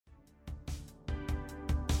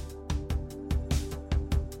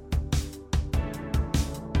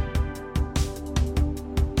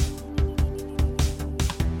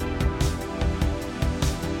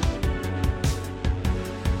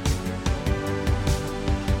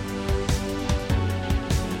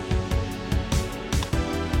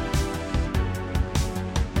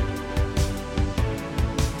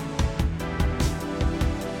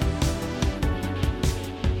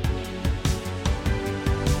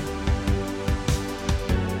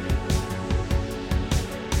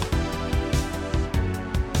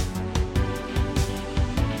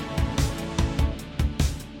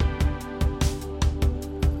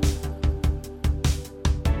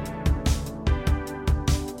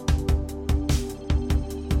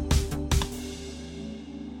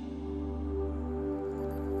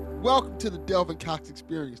Welcome to the Delvin Cox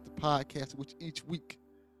Experience, the podcast in which each week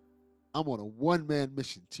I'm on a one-man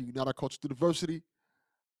mission to unite our culture through diversity.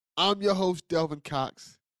 I'm your host, Delvin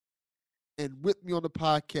Cox, and with me on the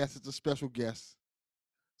podcast is a special guest,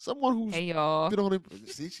 someone who's Hey y'all. been on it.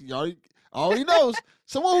 See, she already knows.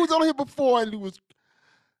 Someone who's on here before and who was,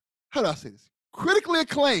 how do I say this? Critically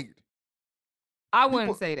acclaimed. I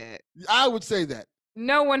wouldn't say that. I would say that.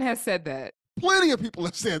 No one has said that. Plenty of people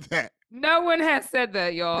have said that. No one has said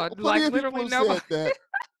that, y'all. Plenty of people have said that.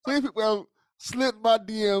 Plenty of people have slid my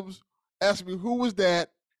DMs, asking me who was that.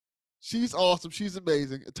 She's awesome. She's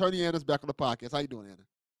amazing. Attorney Anna's back on the podcast. How you doing, Anna?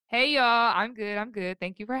 Hey y'all. I'm good.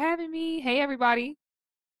 Thank you for having me. Hey everybody.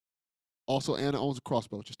 Also, Anna owns a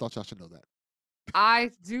crossbow. Just thought y'all should know that.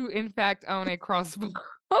 I do in fact own a crossbow.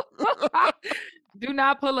 Do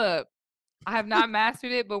not pull up. I have not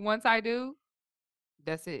mastered it, but once I do,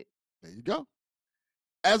 that's it. There you go.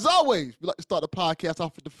 As always, we like to start the podcast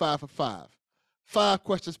off with the 5 for 5. 5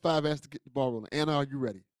 questions, 5 answers to get the ball rolling. Anna, are you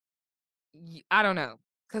ready? I don't know.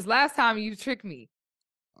 Because last time you tricked me.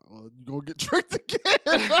 Well, you're going to get tricked again.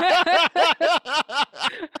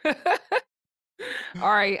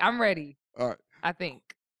 All right, I'm ready. All right. I think.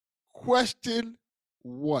 Question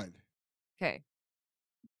 1. Okay.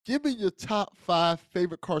 Give me your top 5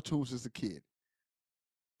 favorite cartoons as a kid.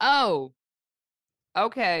 Oh.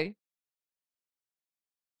 Okay.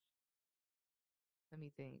 Let me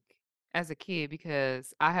think. As a kid,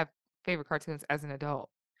 because I have favorite cartoons as an adult.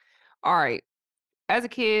 All right. As a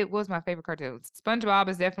kid, what was my favorite cartoons? SpongeBob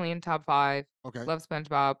is definitely in top 5. Okay. Love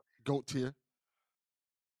SpongeBob. GOAT tier.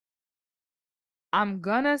 I'm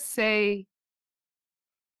gonna say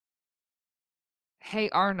Hey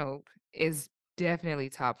Arnold is definitely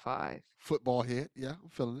top 5. Football Head. Yeah, I'm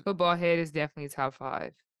feeling it. Football Head is definitely top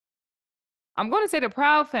 5. I'm gonna say the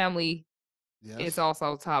Proud Family is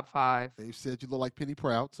also top 5. Dave said you look like Penny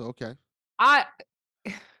Proud, so okay. Come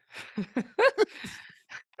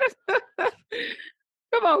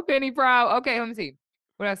on, Penny Proud. Okay, let me see.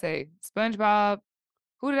 What did I say? SpongeBob.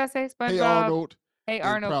 Who did I say? SpongeBob. Hey Arnold. Hey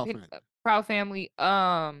Arnold. Proud Family.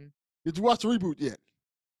 Did you watch the reboot yet?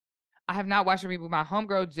 I have not watched the reboot. My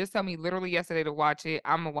homegirl just told me literally yesterday to watch it.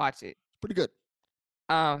 I'm gonna watch it. Pretty good.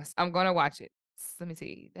 I'm gonna watch it. Let me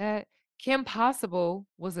see. That Kim Possible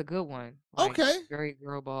was a good one. Like, okay. Great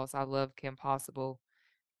girl boss. I love Kim Possible.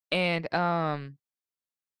 And I'm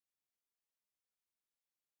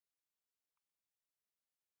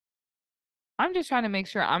just trying to make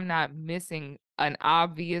sure I'm not missing an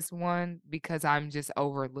obvious one because I'm just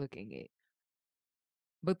overlooking it.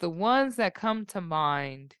 But the ones that come to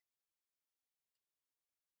mind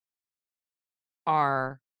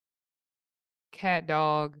are Cat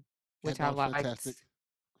Dog, which I liked. Fantastic.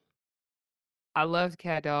 I loved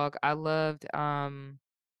Cat Dog. I loved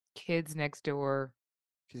Kids Next Door.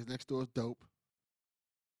 Kids Next Door is dope.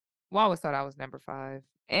 Well, I always thought I was number 5.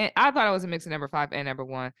 And I thought I was a mix of number 5 and number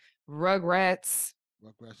 1. Rugrats.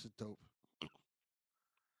 Rugrats is dope.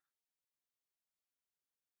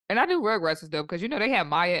 And I knew Rugrats was dope because, they had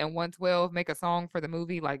Maya and 112 make a song for the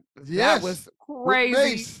movie. Like, that was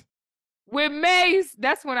crazy. With Mace.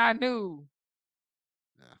 That's when I knew.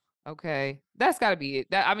 Yeah. Okay. That's got to be it.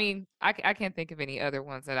 I can't think of any other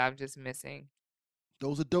ones that I'm just missing.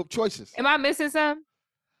 Those are dope choices. Am I missing some?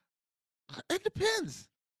 It depends.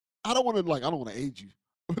 I don't want to age you.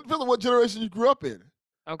 It depends on what generation you grew up in.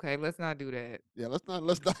 Okay, let's not do that. Yeah, let's not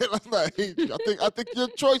age you. I think your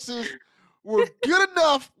choices were good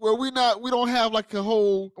enough where we don't have like a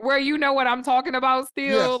whole where you know what I'm talking about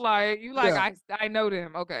still. Yes. I know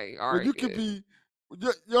them. Okay, all right. You could be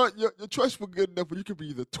your choice was good enough, but you could be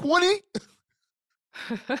either 20,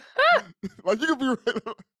 like you could be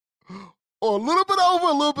or a little bit over,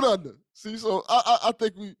 a little bit under. See, so I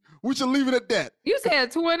think we should leave it at that. You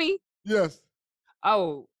said 20? Yes.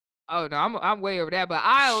 Oh no, I'm way over that, but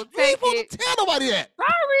I'll take it. You ain't supposed to tell nobody that.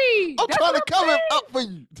 Sorry. I'm trying to cover it up for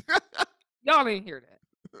you. Y'all didn't hear that.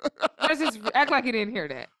 Let's just act like you didn't hear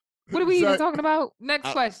that. What are we even talking about?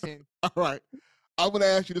 Next question. All right. I'm going to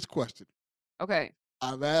ask you this question. Okay.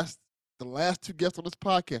 I've asked the last 2 guests on this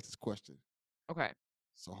podcast this question. Okay.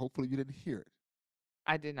 So hopefully you didn't hear it.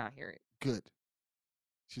 I did not hear it. Good.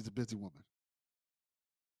 She's a busy woman.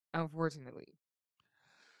 Unfortunately.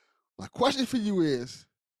 My question for you is,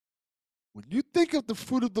 when you think of the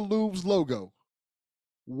Fruit of the Looms logo,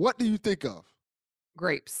 what do you think of?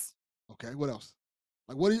 Grapes. Okay, what else?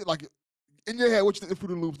 Like, what do you like in your head? What you think the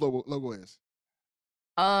Fruit of the Looms logo is?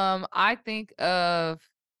 I think of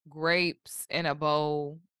grapes in a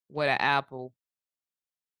bowl with an apple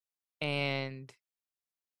and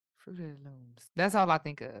Fruit of the Looms. That's all I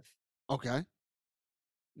think of. Okay,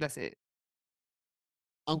 that's it.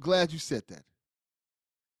 I'm glad you said that.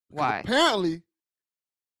 Why? Apparently,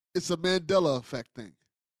 it's a Mandela effect thing.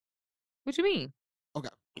 What you mean? Okay.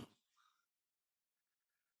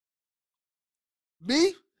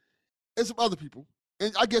 Me and some other people,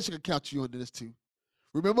 and I guess you can count you into this too.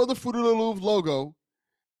 Remember the Fruit of the Loom logo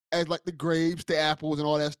as like the grapes, the apples, and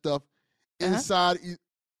all that stuff inside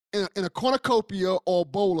in a cornucopia or a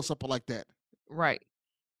bowl or something like that. Right.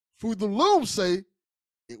 Fruit of the Loom say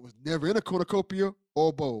it was never in a cornucopia or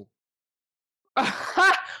a bowl.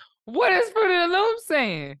 What is Fruit of the Loom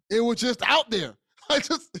saying? It was just out there.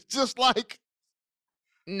 just like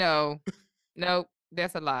no,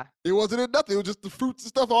 that's a lie. It wasn't in nothing. It was just the fruits and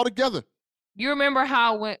stuff all together. You remember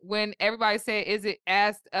how when everybody said, "Is it?"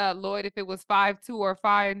 asked Lloyd if it was 5-2 or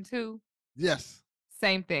 5-2? Yes.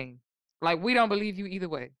 Same thing. Like, we don't believe you either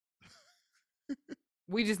way.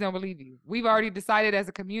 We just don't believe you. We've already decided as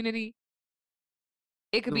a community.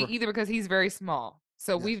 It could be either because he's very small.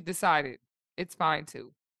 So we've decided it's fine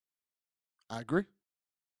too. I agree.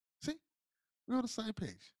 See, we're on the same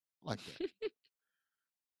page. I like that.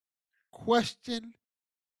 Question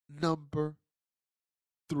number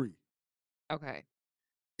 3. Okay.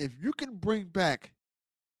 If you can bring back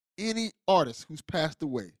any artist who's passed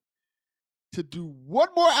away to do one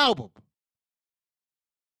more album,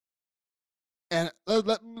 and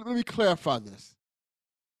let me clarify this.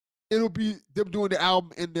 It'll be them doing the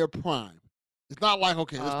album in their prime. It's not like,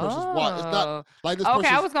 okay, this person's what. It's not like this Okay,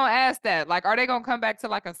 I was gonna ask that. Like, are they gonna come back to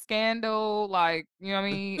like a Scandal? Like, you know what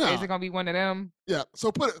I mean? Is it gonna be one of them? Yeah.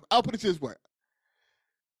 So I'll put it this way.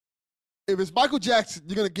 If it's Michael Jackson,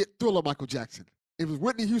 you're gonna get Thriller Michael Jackson. If it's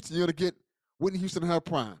Whitney Houston, you're gonna get Whitney Houston in her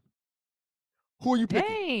prime. Who are you picking?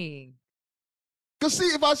 Dang. Because see,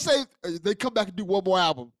 if I say they come back and do one more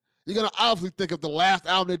album, you're gonna obviously think of the last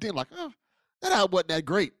album they did. Like, oh, that album wasn't that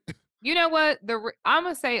great. You know what? I'm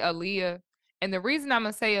gonna say Aaliyah. And the reason I'm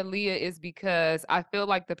gonna say Aaliyah is because I feel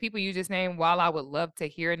like the people you just named, while I would love to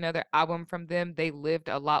hear another album from them, they lived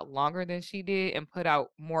a lot longer than she did and put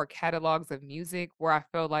out more catalogs of music, where I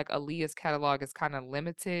feel like Aaliyah's catalog is kind of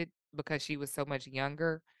limited because she was so much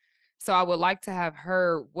younger. So I would like to have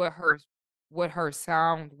her what her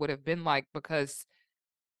sound would have been like, because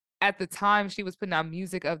at the time she was putting out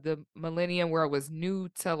music of the millennium where it was new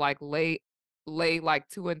to like lay like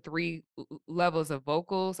 2 and 3 levels of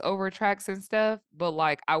vocals over tracks and stuff, but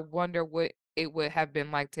like I wonder what it would have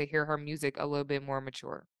been like to hear her music a little bit more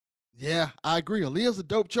mature. Yeah, I agree. Aaliyah's a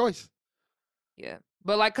dope choice. Yeah.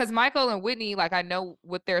 But like, cause Michael and Whitney, like I know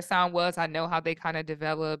what their sound was. I know how they kind of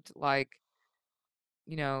developed, like,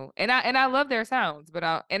 you know, and I love their sounds, but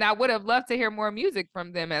I would have loved to hear more music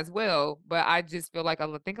from them as well. But I just feel like I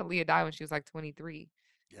think Aaliyah died when she was like 23.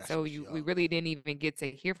 Yeah, so we really didn't even get to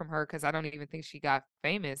hear from her, because I don't even think she got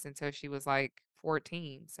famous until she was like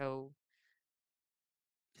 14. So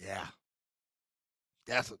yeah,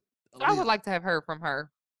 that's I would like to have heard from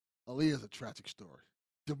her. Aaliyah's a tragic story.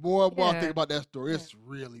 The more and more I think about that story, it's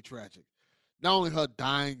really tragic. Not only her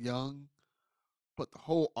dying young, but the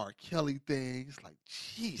whole R. Kelly thing. It's like,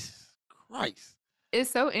 Jesus Christ. It's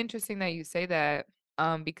so interesting that you say that,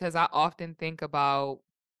 because I often think about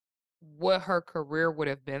what her career would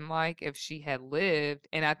have been like if she had lived.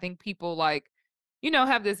 And I think people like, you know,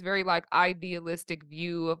 have this very like idealistic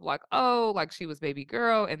view of like, oh, like she was baby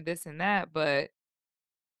girl and this and that. But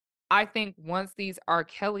I think once these R.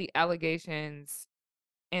 Kelly allegations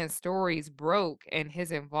and stories broke, and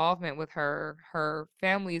his involvement with her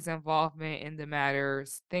family's involvement in the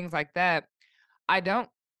matters, things like that, I don't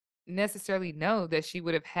necessarily know that she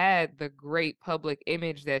would have had the great public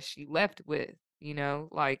image that she left with, you know,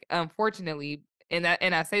 like, unfortunately. And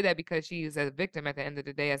I say that because she's a victim at the end of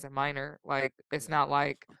the day as a minor. Like, it's not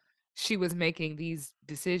like she was making these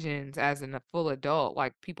decisions as a full adult.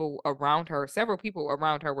 Like, people around her, several people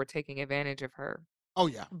around her were taking advantage of her. Oh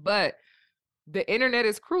yeah. But the internet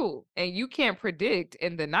is cruel, and you can't predict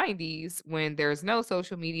in the 90s, when there's no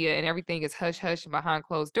social media and everything is hush hush behind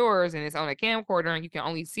closed doors and it's on a camcorder, and you can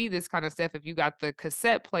only see this kind of stuff if you got the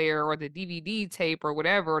cassette player or the DVD tape or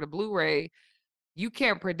whatever, or the Blu-ray. You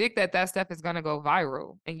can't predict that stuff is going to go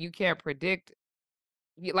viral, and you can't predict,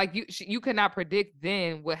 like, you cannot predict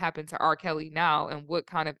then what happened to R. Kelly now and what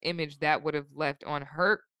kind of image that would have left on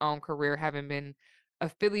her own career, having been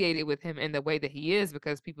affiliated with him in the way that he is,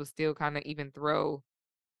 because people still kind of even throw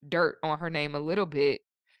dirt on her name a little bit.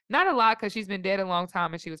 Not a lot, because she's been dead a long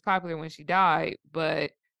time and she was popular when she died,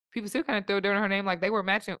 but people still kind of throw dirt on her name, like they were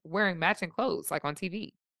wearing matching clothes, like on TV.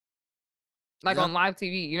 Like on live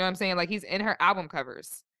TV, you know what I'm saying? Like, he's in her album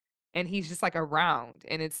covers and he's just like around.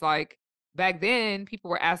 And it's like, back then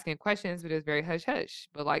people were asking questions, but it was very hush hush.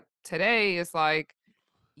 But like today, it's like,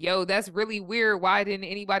 yo, that's really weird. Why didn't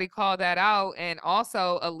anybody call that out? And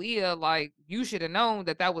also, Aaliyah, like, you should have known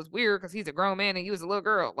that that was weird because he's a grown man and you was a little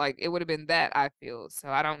girl. Like, it would have been that, I feel. So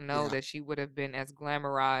I don't know that she would have been as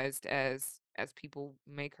glamorized as people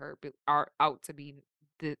make her are out to be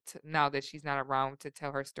now that she's not around to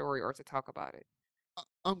tell her story or to talk about it.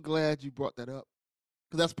 I'm glad you brought that up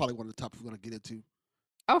because that's probably one of the topics we're going to get into.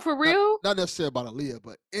 Oh, for real? Not necessarily about Aaliyah,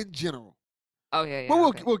 but in general. Oh, yeah, yeah.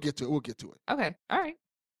 But we'll get to it. We'll get to it. Okay. All right.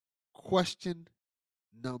 Question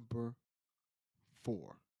number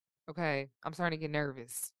 4. Okay. I'm starting to get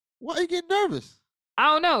nervous. Why are you getting nervous?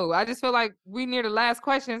 I don't know. I just feel like we near the last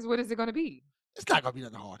questions. What is it going to be? It's not going to be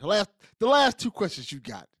nothing hard. The last 2 questions you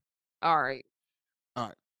got. All right.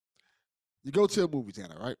 You go to a movie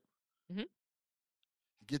theater, right? Mm-hmm. You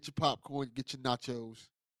get your popcorn, you get your nachos.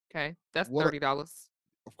 Okay. That's $30.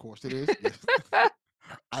 Of course it is. Yes.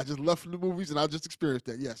 I just left from the movies and I just experienced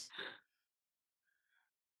that. Yes.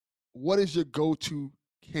 What is your go-to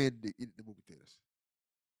candy in the movie theaters?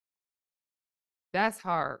 That's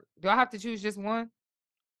hard. Do I have to choose just one?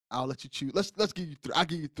 I'll let you choose. Let's give you 3. I'll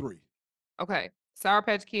give you 3. Okay. Sour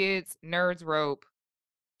Patch Kids, Nerds Rope,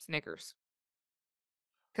 Snickers.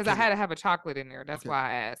 Because I had to have a chocolate in there. That's why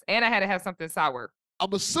I asked. And I had to have something sour.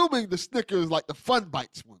 I'm assuming the Snickers like the Fun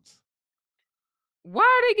Bites ones. Why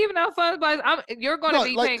are they giving out Fun Bites? You're going to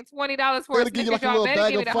be paying $20 for a Snickers. Like y'all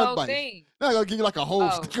better give me the whole thing. They're going to give you like a whole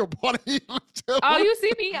Snicker body. Oh, you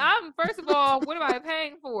see me? First of all, what am I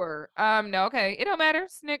paying for? No, okay. It don't matter.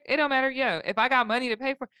 It don't matter. Yeah. If I got money to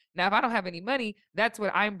pay for. Now, if I don't have any money, that's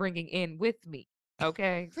what I'm bringing in with me.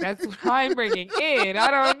 Okay. That's what I'm bringing in. I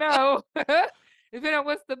don't know. Depending on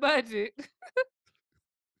what's the budget.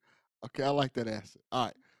 Okay, I like that answer. All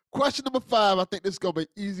right. Question number 5. I think this is going to be an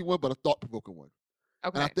easy one, but a thought-provoking one.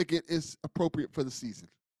 Okay. And I think it is appropriate for the season.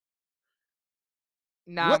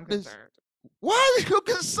 Nah, I'm concerned. Why are you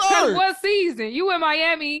concerned? What season? You in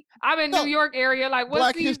Miami. I'm in New York area. Like, what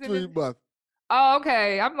Black season? History Month. Oh,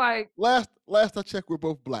 okay. I'm like. Last I checked, we're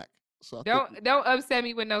both black. So don't upset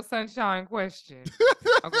me with no sunshine question.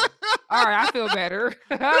 Okay. All right, I feel better.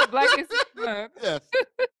 Black History Month. Yes.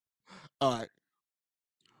 All right.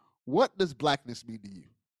 What does blackness mean to you?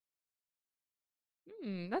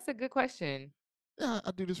 That's a good question. Yeah,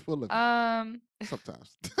 I do this for a living.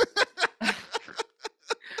 Sometimes.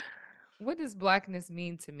 What does blackness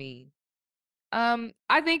mean to me?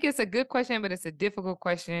 I think it's a good question, but it's a difficult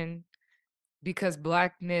question because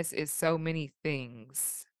blackness is so many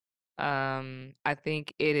things. I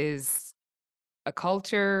think it is a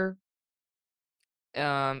culture.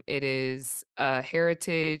 It is a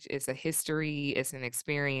heritage. It's a history. It's an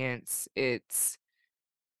experience. It's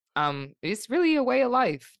really a way of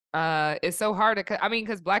life. It's so hard to,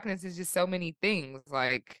 because blackness is just so many things.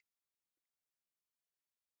 Like,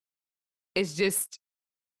 it's just,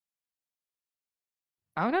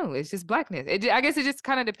 I don't know. It's just blackness. I guess it just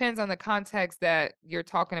kind of depends on the context that you're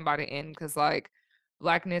talking about it in. Because like,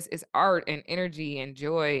 blackness is art and energy and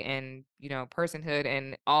joy and, personhood.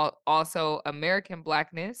 And also American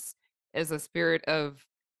blackness is a spirit of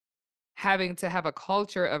having to have a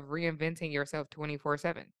culture of reinventing yourself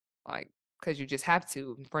 24/7. Like, because you just have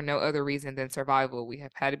to for no other reason than survival. We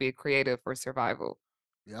have had to be creative for survival.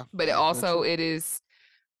 Yeah. But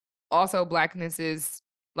blackness is,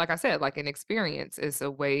 like I said, like an experience. It's a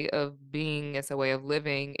way of being. It's a way of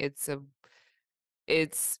living.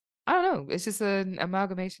 I don't know. It's just an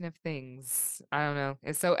amalgamation of things. I don't know.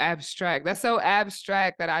 It's so abstract. That's so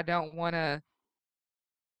abstract that I don't want to.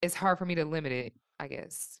 It's hard for me to limit it, I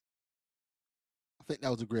guess. I think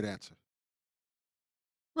that was a great answer.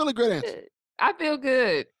 Really great answer. I feel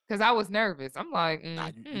good because I was nervous. I'm like,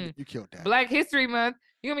 you killed that. Black History Month.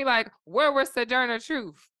 You're going to be like, where was Sojourner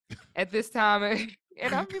Truth at this time?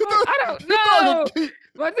 And I'm like, I don't know.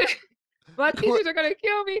 My teachers are going to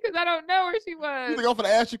kill me because I don't know where she was. You think I'm going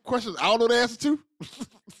to ask you questions I don't know the answer to?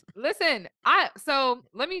 Listen, so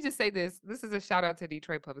let me just say this. This is a shout out to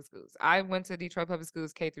Detroit Public Schools. I went to Detroit Public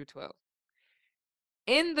Schools K through 12.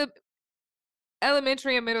 In the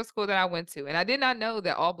elementary and middle school that I went to, and I did not know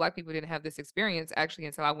that all Black people didn't have this experience actually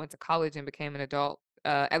until I went to college and became an adult.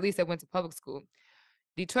 At least I went to public school.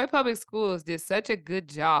 Detroit Public Schools did such a good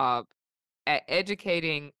job at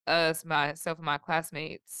educating us, myself and my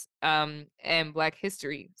classmates, and Black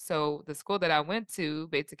history. So the school that I went to,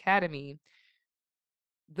 Bates Academy,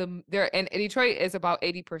 and Detroit is about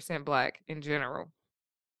 80% Black in general.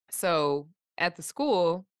 So at the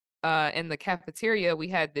school, in the cafeteria, we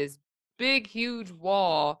had this big, huge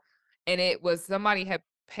wall, and it was somebody had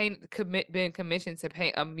been commissioned to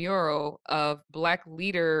paint a mural of Black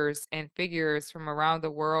leaders and figures from around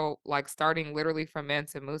the world, like starting literally from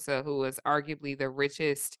Mansa Musa, who was arguably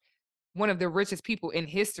one of the richest people in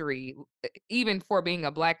history, even for being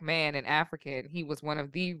a Black man and African. He was one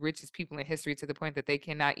of the richest people in history, to the point that they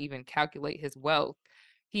cannot even calculate his wealth.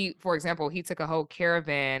 For example, he took a whole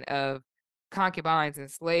caravan of concubines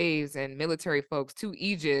and slaves and military folks to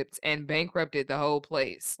Egypt and bankrupted the whole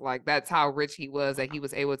place. Like, that's how rich he was, that he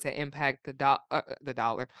was able to impact the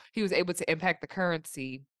dollar. He was able to impact the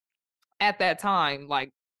currency at that time,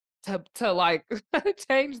 like to like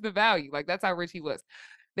change the value. Like, that's how rich he was.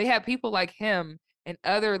 They had people like him and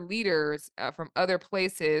other leaders from other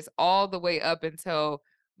places all the way up until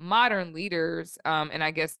modern leaders. And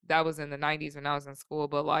I guess that was in the 90s when I was in school,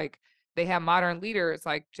 but like they have modern leaders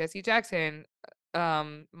like Jesse Jackson,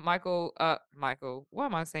 Michael, what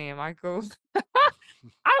am I saying? Michael.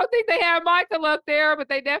 I don't think they had Michael up there, but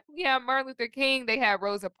they definitely had Martin Luther King. They had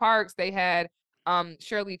Rosa Parks. They had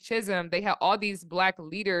Shirley Chisholm. They had all these Black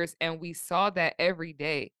leaders, and we saw that every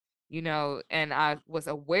day, and I was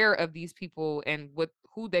aware of these people and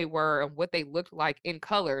who they were and what they looked like in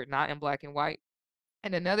color, not in black and white.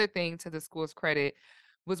 And another thing, to the school's credit,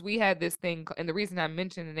 was we had this thing, and the reason I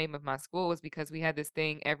mentioned the name of my school was because we had this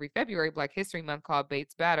thing every February, Black History Month, called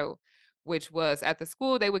Bates Battle, which was at the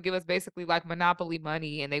school. They would give us basically like Monopoly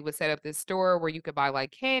money, and they would set up this store where you could buy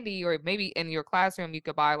like candy, or maybe in your classroom you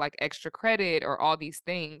could buy like extra credit or all these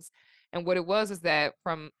things. And what it was is that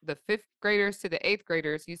from the 5th graders to the 8th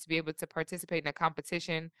graders used to be able to participate in a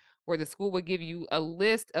competition where the school would give you a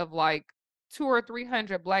list of like 200 or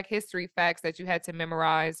 300 Black history facts that you had to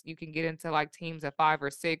memorize. You can get into like teams of 5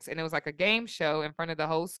 or 6, and it was like a game show in front of the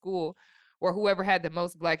whole school, where whoever had the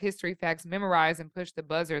most Black history facts memorized and pushed the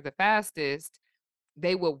buzzer the fastest,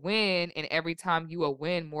 they would win. And every time you would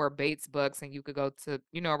win more Bates bucks, and you could go to,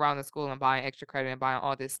 around the school and buy extra credit and buying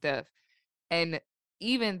all this stuff. And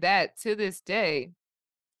even that, to this day,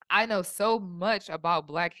 I know so much about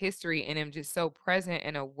Black history and am just so present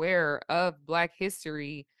and aware of Black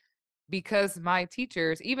history because my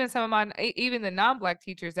teachers, even even the non-Black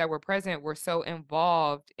teachers that were present, were so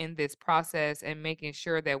involved in this process and making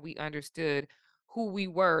sure that we understood who we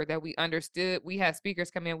were, that we understood. We had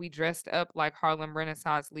speakers come in, we dressed up like Harlem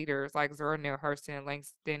Renaissance leaders like Zora Neale Hurston,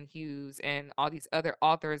 Langston Hughes, and all these other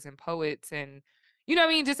authors and poets, and what I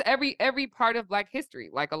mean, just every part of Black history,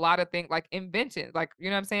 like a lot of things, like inventions, like,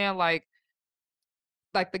 what I'm saying, like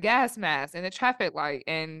the gas mask and the traffic light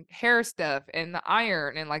and hair stuff and the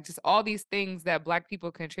iron, and like just all these things that Black people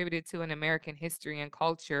contributed to in American history and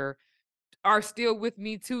culture are still with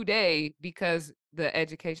me today, because the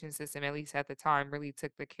education system, at least at the time, really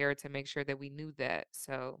took the care to make sure that we knew that.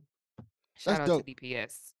 So shout out to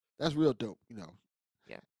DPS. That's real dope.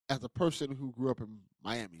 Yeah. As a person who grew up in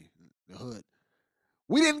Miami, the hood,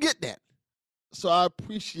 we didn't get that. So I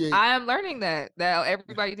appreciate. I am learning that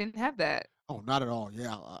everybody didn't have that. Oh, not at all.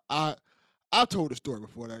 Yeah, I told the story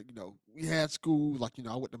before that. We had schools like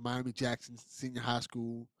I went to Miami Jackson Senior High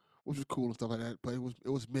School, which was cool and stuff like that. But it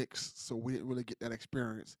was mixed, so we didn't really get that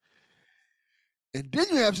experience. And then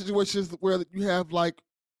you have situations where you have, like,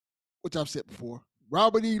 which I've said before,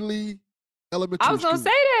 Robert E. Lee Elementary School. I was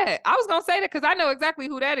gonna say that because I know exactly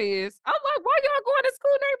who that is. I'm like, why y'all going to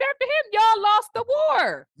school named after him? Y'all lost the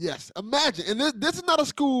war. Yes, imagine. And this is not a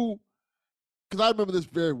school, because I remember this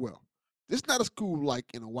very well. This is not a school like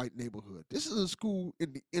in a white neighborhood. This is a school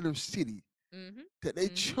in the inner city that they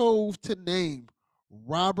chose to name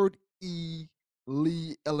Robert E.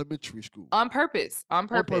 Lee Elementary School. On purpose.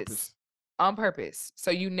 So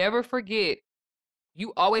you never forget.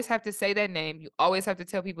 You always have to say that name. You always have to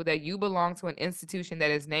tell people that you belong to an institution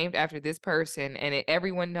that is named after this person, and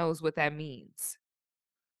everyone knows what that means.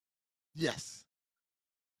 Yes.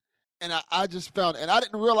 And I just found, and I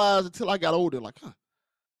didn't realize until I got older, like,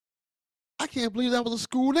 I can't believe that was a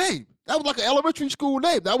school name. That was like an elementary school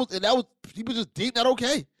name. That was people just deemed that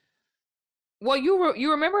okay. Well,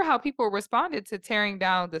 you remember how people responded to tearing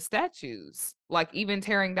down the statues, like even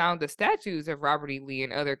tearing down the statues of Robert E. Lee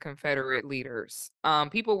and other Confederate leaders.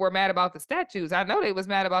 People were mad about the statues. I know they was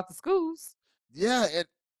mad about the schools. Yeah, and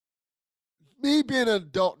me being an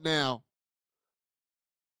adult now,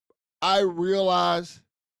 I realize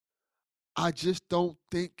I just don't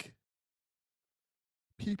think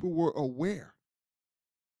people were aware.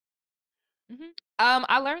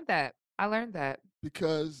 I learned that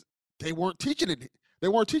because they weren't teaching it. They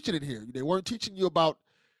weren't teaching it here. They weren't teaching you about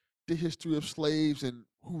the history of slaves and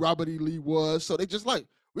who Robert E. Lee was. So they just like,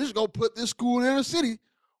 we're just gonna put this school in the inner city.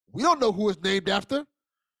 We don't know who it's named after.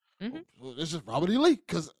 This is Robert E. Lee,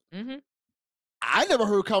 because I never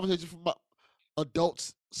heard conversations from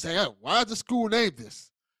adults say, oh, why is the school named this?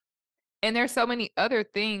 And there's so many other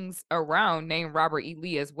things around named Robert E.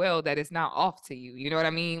 Lee as well that is not off to you. You know what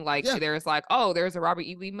I mean? Like there's like, oh, there's a Robert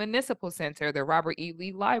E. Lee Municipal Center, the Robert E.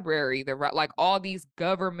 Lee Library, like all these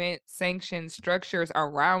government sanctioned structures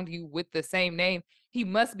around you with the same name. He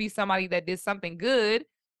must be somebody that did something good,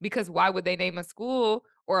 because why would they name a school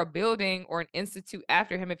or a building or an institute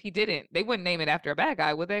after him if he didn't? They wouldn't name it after a bad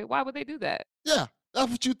guy, would they? Why would they do that? Yeah,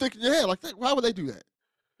 that's what you think in your head. Like, why would they do that?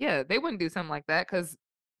 Yeah, they wouldn't do something like that because,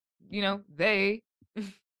 they're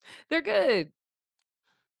good.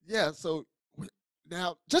 Yeah, so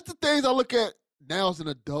now just the things I look at now as an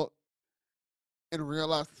adult and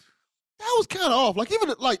realize that was kind of off. Like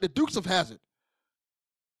even like the Dukes of Hazzard.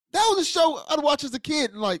 That was a show I'd watch as a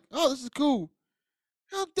kid and like, oh, this is cool.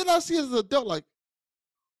 How did I see as an adult? Like,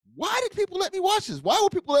 why did people let me watch this? Why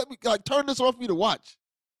would people let me like turn this off for me to watch?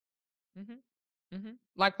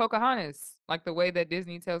 Like Pocahontas, like the way that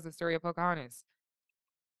Disney tells the story of Pocahontas.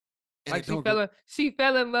 And like she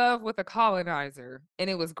fell in love with a colonizer, and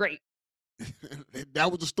it was great. That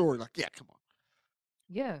was the story. Like, yeah, come on.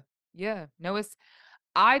 Yeah. No,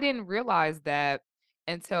 I didn't realize that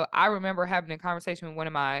until I remember having a conversation with one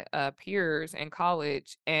of my peers in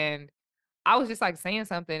college, and I was just like saying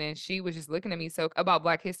something, and she was just looking at me about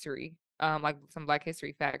Black history, like some Black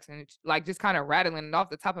history facts, and like just kind of rattling it off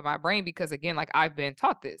the top of my brain because again, like I've been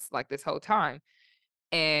taught this like this whole time,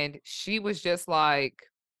 and she was just like,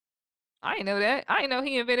 I didn't know that. I didn't know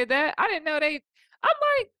he invented that. I didn't know they. I'm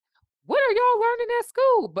like, what are y'all learning at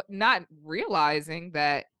school? But not realizing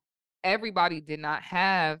that everybody did not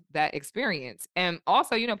have that experience. And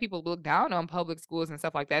also, people look down on public schools and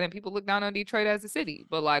stuff like that. And people look down on Detroit as a city.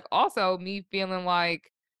 But like also me feeling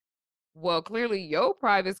like, well, clearly your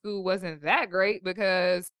private school wasn't that great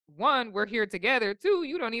because one, we're here together. Two,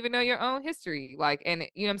 you don't even know your own history. Like, and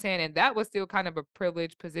you know what I'm saying? And that was still kind of a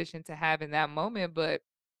privileged position to have in that moment. But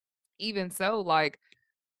even so, like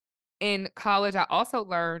in college, I also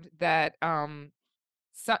learned that I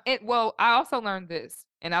also learned this,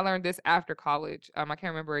 and I learned this after college. I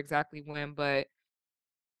can't remember exactly when, but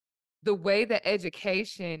the way that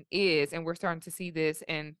education is, and we're starting to see this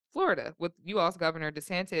in Florida with you all's Governor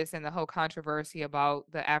DeSantis and the whole controversy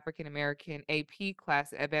about the African American AP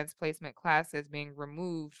class, advanced placement classes being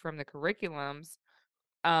removed from the curriculums.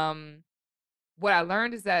 What I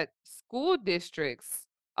learned is that school districts,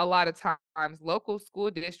 a lot of times, local school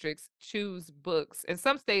districts choose books. In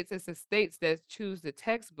some states, it's the states that choose the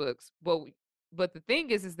textbooks. But the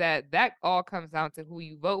thing is that all comes down to who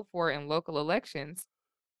you vote for in local elections,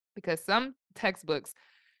 because some textbooks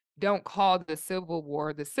don't call the Civil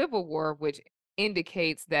War, which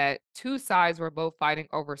indicates that two sides were both fighting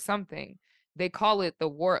over something. They call it the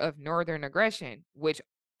War of Northern Aggression, which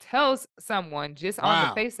tells someone just on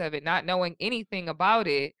the face of it, not knowing anything about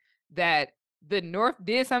it, that the North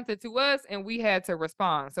did something to us and we had to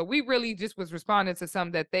respond. So we really just was responding to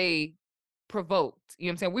something that they provoked. You know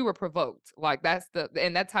what I'm saying? We were provoked. Like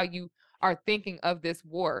and that's how you are thinking of this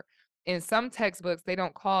war. In some textbooks, they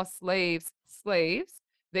don't call slaves slaves.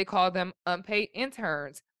 They call them unpaid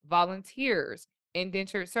interns, volunteers,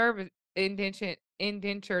 indentured servants.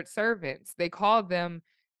 They call them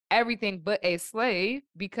everything but a slave,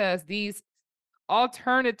 because these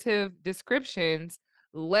alternative descriptions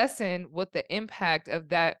lessen what the impact of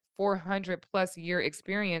that 400 plus year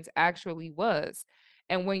experience actually was.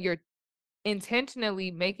 And when you're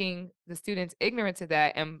intentionally making the students ignorant to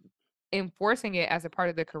that and enforcing it as a part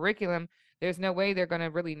of the curriculum, there's no way they're going to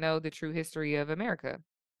really know the true history of America.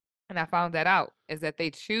 And I found that out, is that they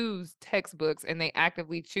choose textbooks and they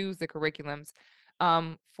actively choose the curriculums.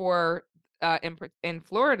 In Florida,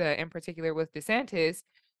 in particular with DeSantis,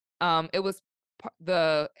 it was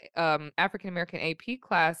the African American AP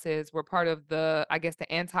classes were part of the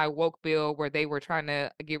anti-woke bill, where they were trying to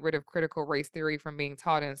get rid of critical race theory from being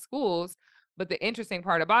taught in schools. But the interesting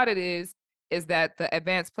part about it is that the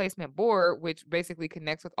Advanced Placement Board, which basically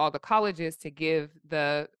connects with all the colleges to give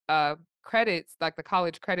the credits, like the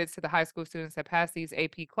college credits to the high school students that pass these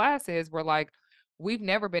AP classes, were like, we've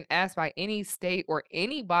never been asked by any state or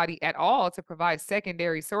anybody at all to provide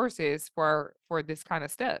secondary sources for this kind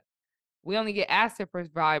of stuff. We only get asked to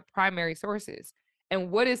provide primary sources.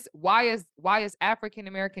 And why is African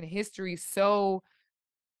American history so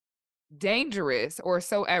dangerous or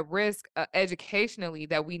so at risk educationally,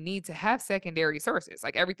 that we need to have secondary sources?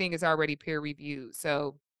 Like everything is already peer reviewed.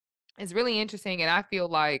 So it's really interesting. And I feel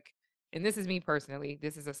like, and this is me personally,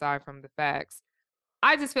 this is aside from the facts,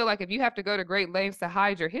 I just feel like if you have to go to great lengths to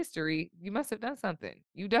hide your history, you must have done something.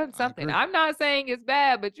 You done something. I'm not saying it's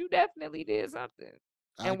bad, but you definitely did something.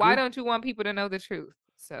 And why don't you want people to know the truth?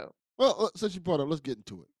 So, Well, since you brought it up, let's get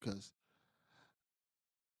into it. Because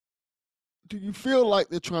do you feel like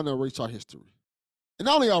they're trying to erase our history? And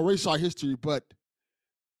not only erase our history, but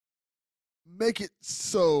make it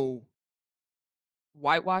so.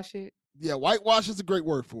 Whitewash it? Yeah, whitewash is a great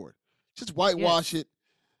word for it. Just whitewash it,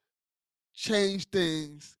 change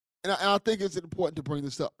things. And I think it's important to bring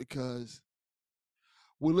this up because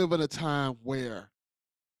we live in a time where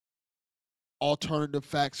alternative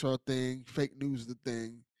facts are a thing, fake news is a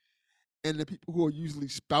thing, and the people who are usually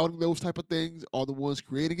spouting those type of things are the ones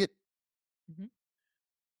creating it. Mm-hmm.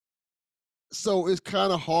 So it's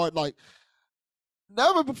kind of hard. Like,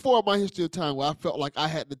 never before in my history of time where I felt like I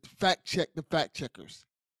had to fact check the fact checkers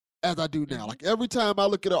as I do now. Mm-hmm. Like, every time I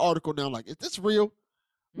look at an article now, I'm like, is this real?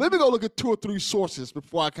 Mm-hmm. Let me go look at 2 or 3 sources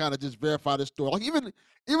before I kind of just verify this story. Like,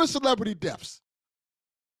 even celebrity deaths.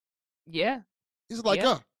 Yeah. He's like,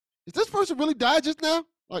 is this person really died just now?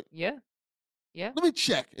 Like, yeah. Let me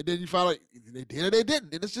check. And then you find out they did or they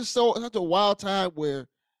didn't. And it's just such a wild time where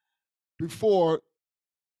before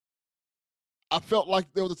I felt like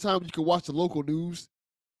there was a time you could watch the local news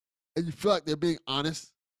and you feel like they're being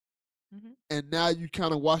honest. Mm-hmm. And now you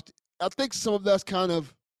kind of watch. I think some of that's kind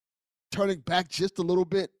of turning back just a little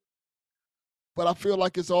bit. But I feel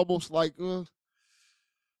like it's almost like you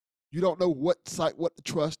don't know what site, what to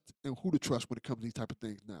trust, and who to trust when it comes to these type of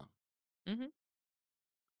things now. Mm-hmm.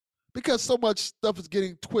 Because so much stuff is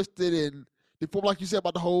getting twisted and deformed, like you said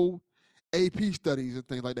about the whole AP studies and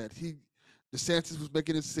things like that. DeSantis was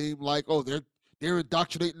making it seem like, they're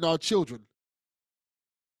indoctrinating our children.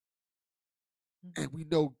 Mm-hmm. And we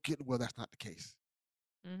know getting well that's not the case.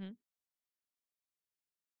 Mm-hmm.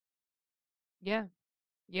 Yeah.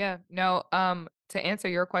 Yeah. No, to answer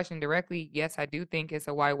your question directly, yes, I do think it's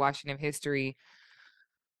a whitewashing of history.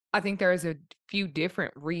 I think there's a few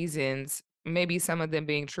different reasons, maybe some of them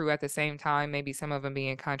being true at the same time, maybe some of them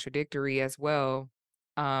being contradictory as well.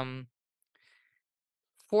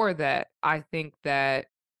 For that, I think that,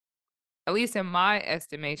 at least in my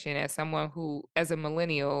estimation, as a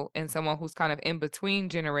millennial and someone who's kind of in between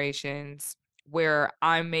generations, where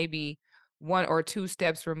I'm maybe 1 or 2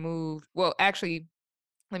 steps removed. Well, actually,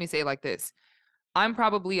 let me say it like this. I'm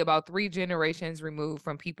probably about 3 generations removed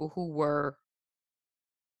from people who were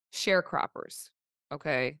sharecroppers,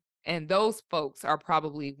 okay? And those folks are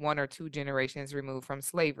probably 1 or 2 generations removed from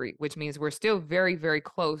slavery, which means we're still very, very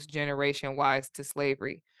close generation-wise to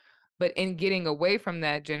slavery. But in getting away from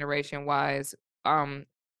that generation-wise,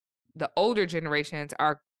 the older generations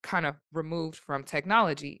are kind of removed from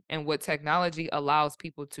technology. And what technology allows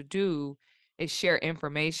people to do is share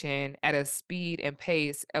information at a speed and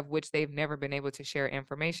pace of which they've never been able to share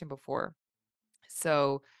information before.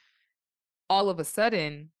 So all of a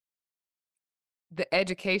sudden, the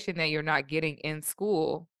education that you're not getting in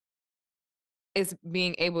school is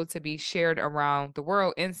being able to be shared around the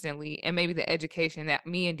world instantly. And maybe the education that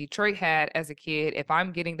me in Detroit had as a kid, if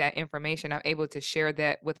I'm getting that information, I'm able to share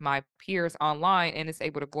that with my peers online and it's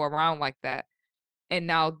able to go around like that. And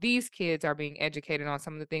now these kids are being educated on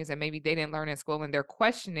some of the things that maybe they didn't learn in school and they're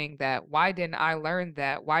questioning that. Why didn't I learn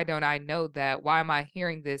that? Why don't I know that? Why am I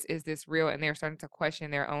hearing this? Is this real? And they're starting to question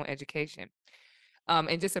their own education.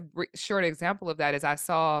 And just a short example of that is I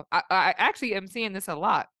actually am seeing this a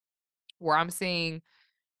lot, where I'm seeing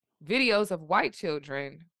videos of white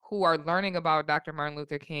children who are learning about Dr. Martin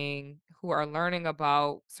Luther King, who are learning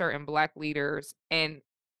about certain Black leaders. And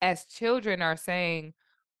as children are saying,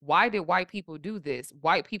 why did white people do this?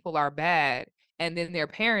 White people are bad. And then their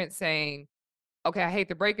parents saying, okay, I hate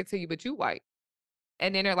to break it to you, but you white.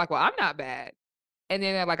 And then they're like, well, I'm not bad. And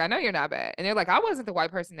then they're like, I know you're not bad. And they're like, I wasn't the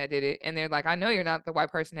white person that did it. And they're like, I know you're not the white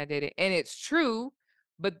person that did it. And it's true.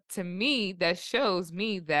 But to me, that shows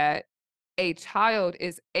me that a child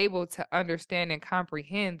is able to understand and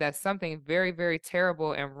comprehend that something very, very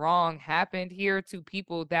terrible and wrong happened here to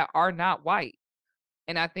people that are not white.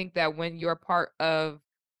 And I think that when you're part of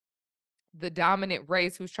the dominant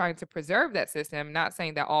race who's trying to preserve that system, not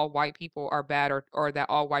saying that all white people are bad or that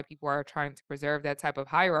all white people are trying to preserve that type of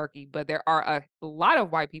hierarchy, but there are a lot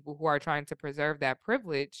of white people who are trying to preserve that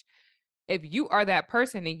privilege. If you are that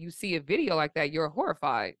person and you see a video like that, you're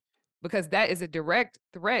horrified, because that is a direct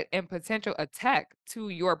threat and potential attack to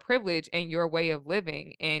your privilege and your way of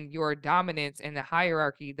living and your dominance in the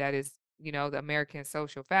hierarchy that is, the American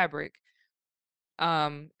social fabric.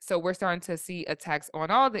 So we're starting to see attacks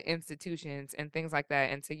on all the institutions and things like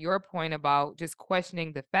that. And to your point about just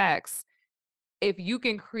questioning the facts, if you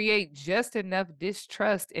can create just enough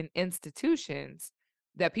distrust in institutions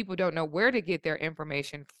that people don't know where to get their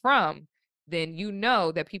information from, then you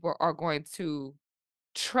know that people are going to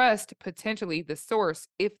trust potentially the source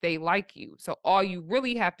if they like you. So all you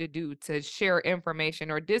really have to do to share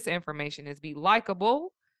information or disinformation is be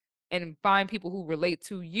likable and find people who relate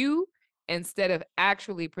to you instead of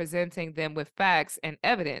actually presenting them with facts and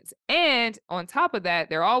evidence. And on top of that,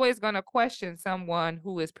 they're always going to question someone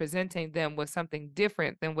who is presenting them with something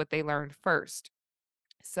different than what they learned first.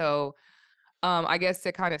 So, I guess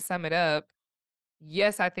to kind of sum it up,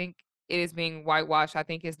 yes, I think it is being whitewashed. I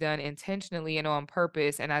think it's done intentionally and on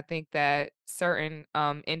purpose. And I think that certain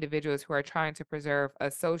individuals who are trying to preserve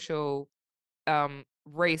a social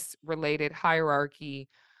race related hierarchy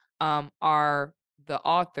are the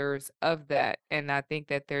authors of that. And I think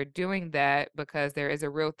that they're doing that because there is a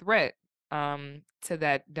real threat to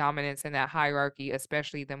that dominance and that hierarchy,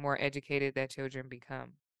 especially the more educated that children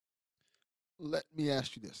become. Let me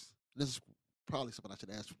ask you this. This is probably something I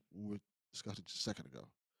should ask when we were discussing just a second ago.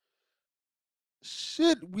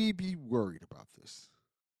 Should we be worried about this?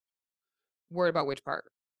 Worried about which part?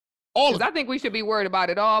 All of it. I think we should be worried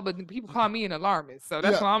about it all, but people call me an alarmist. So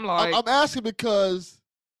that's why I'm like. I'm asking because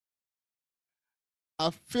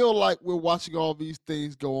I feel like we're watching all these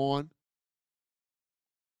things go on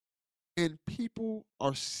and people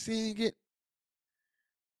are seeing it,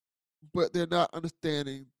 but they're not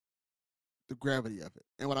understanding the gravity of it.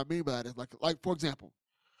 And what I mean by that is like for example,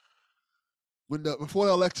 before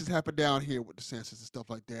the elections happened down here with the census and stuff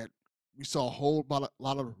like that, we saw a whole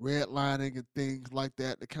lot of redlining and things like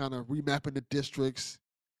that, to kind of remapping the districts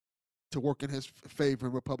to work in his favor,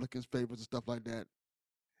 Republicans' favors and stuff like that.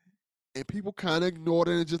 And people kind of ignored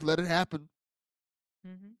it and just let it happen.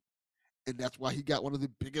 Mm-hmm. And that's why he got one of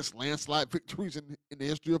the biggest landslide victories in the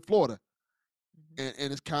history of Florida. Mm-hmm.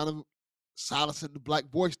 And it's kind of silencing the black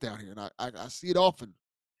voice down here. And I see it often.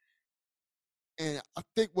 And I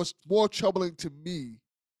think what's more troubling to me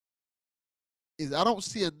is I don't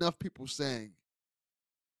see enough people saying,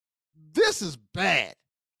 this is bad.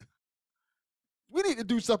 We need to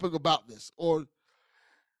do something about this. Or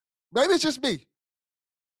maybe it's just me,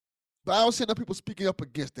 but I don't see enough people speaking up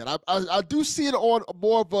against that. I do see it on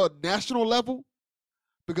more of a national level,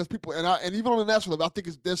 because people, and even on the national level, I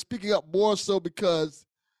think they're speaking up more so because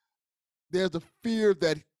there's a fear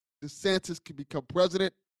that DeSantis can become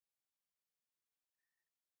president,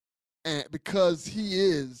 and because he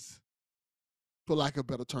is, for lack of a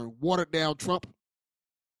better term, watered down Trump,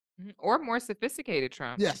 or more sophisticated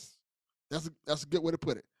Trump. Yes, that's a good way to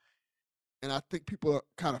put it. And I think people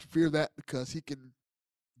kind of fear that because he can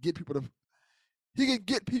get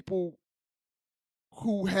people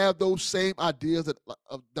who have those same ideas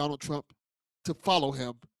of Donald Trump to follow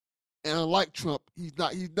him. And unlike Trump, he's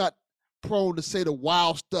not prone to say the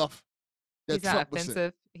wild stuff that he's Trump not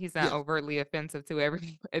offensive. He's not overtly offensive to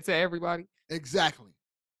everybody. Exactly.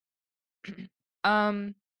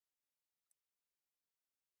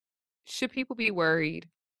 Should people be worried?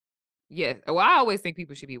 Yes. Well, I always think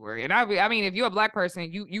people should be worried. And I mean, if you're a black person,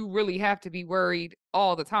 you really have to be worried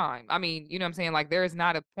all the time. I mean, you know what I'm saying? Like, there is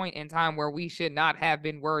not a point in time where we should not have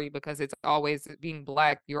been worried, because it's always, being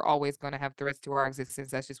black, you're always going to have threats to our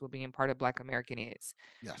existence. That's just what being part of Black American is.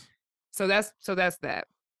 Yes. So that's that.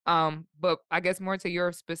 But I guess more to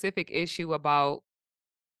your specific issue about,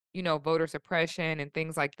 voter suppression and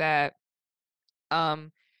things like that.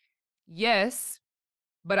 Yes,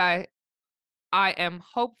 but I am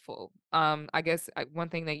hopeful. I guess one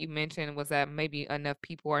thing that you mentioned was that maybe enough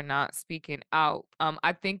people are not speaking out.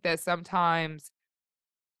 I think that sometimes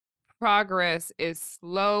progress is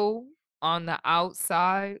slow on the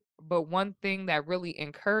outside, but one thing that really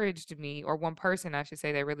encouraged me, or one person I should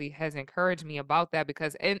say that really has encouraged me about that,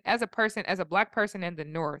 because as a black person in the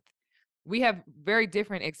North, we have very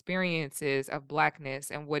different experiences of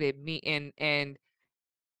blackness and what it mean,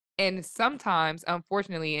 and sometimes,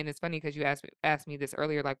 unfortunately, and it's funny because you asked me this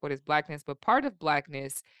earlier, like, what is blackness? But part of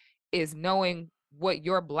blackness is knowing what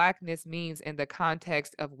your blackness means in the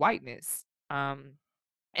context of whiteness.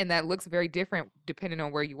 And that looks very different depending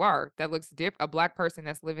on where you are. That looks a black person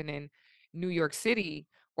that's living in New York City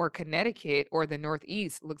or Connecticut or the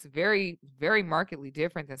Northeast looks very, very markedly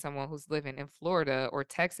different than someone who's living in Florida or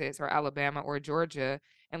Texas or Alabama or Georgia,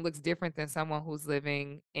 and looks different than someone who's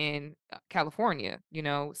living in California,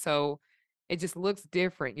 So it just looks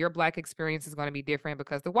different. Your black experience is going to be different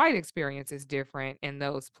because the white experience is different in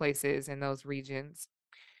those places, in those regions.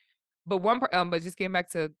 But but just getting back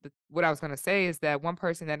to what I was going to say is that one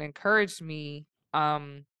person that encouraged me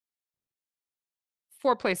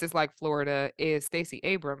for places like Florida is Stacey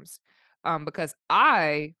Abrams, because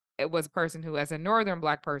I was a person who, as a Northern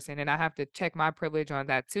Black person, and I have to check my privilege on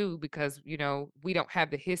that too, because we don't have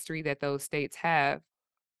the history that those states have.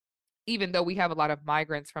 even though we have a lot of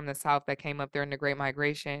migrants from the South that came up during the Great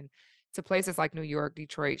Migration to places like New York,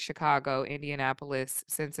 Detroit, Chicago, Indianapolis,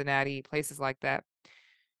 Cincinnati, places like that.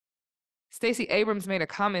 Stacey Abrams made a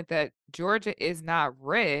comment that Georgia is not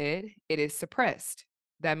red, it is suppressed.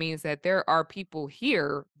 That means that there are people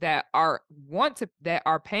here that are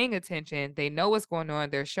paying attention. They know what's going on.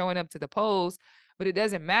 They're showing up to the polls, but it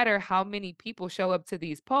doesn't matter how many people show up to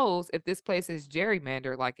these polls if this place is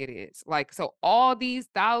gerrymandered like it is. Like, so all these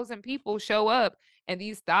 1,000 people show up and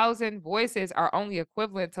these 1,000 voices are only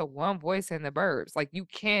equivalent to one voice in the burbs. Like, you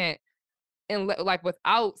can't, and like,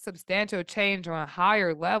 without substantial change on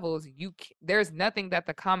higher levels, there's nothing that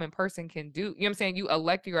the common person can do. You know what I'm saying? You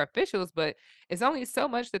elect your officials, but it's only so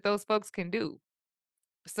much that those folks can do.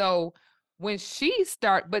 So when she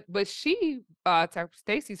she, to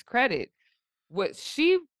Stacey's credit, what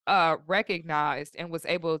she recognized and was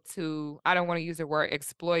able to, I don't want to use the word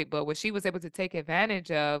exploit, but what she was able to take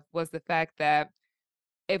advantage of was the fact that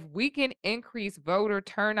if we can increase voter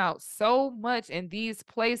turnout so much in these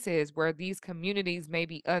places where these communities may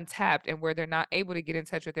be untapped and where they're not able to get in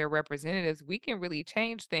touch with their representatives, we can really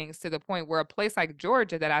change things to the point where a place like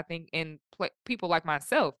Georgia, that I think people like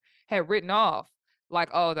myself had written off, like,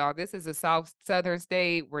 oh, no, this is a southern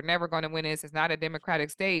state. We're never going to win this. It's not a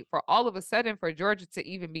democratic state. For all of a sudden, for Georgia to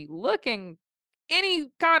even be looking any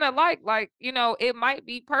kind of like, it might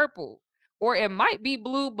be purple or it might be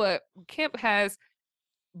blue, but Kemp has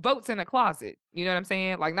votes in a closet. You know what I'm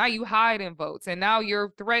saying? Like, now you hiding votes and now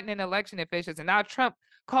you're threatening election officials, and now Trump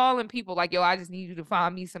calling people like, yo, I just need you to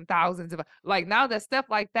find me some thousands of, like, now that stuff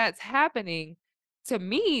like that's happening, to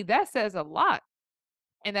me, that says a lot.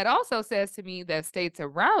 And that also says to me that states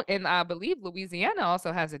around, and I believe Louisiana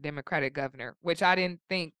also has a Democratic governor, which I didn't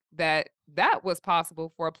think that was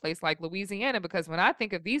possible for a place like Louisiana, because when I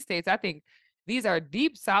think of these states, I think these are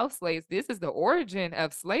deep South slaves. This is the origin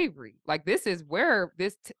of slavery. Like, this is where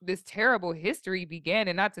this terrible history began.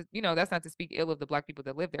 And not to, that's not to speak ill of the Black people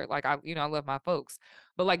that live there. Like, I love my folks,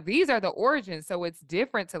 but like, these are the origins. So it's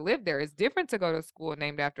different to live there. It's different to go to school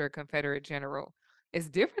named after a Confederate general. It's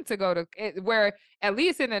different to go to where, at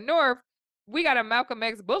least in the North, we got a Malcolm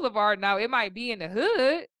X Boulevard. Now, it might be in the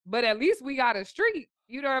hood, but at least we got a street.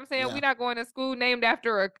 You know what I'm saying? Yeah. We're not going to school named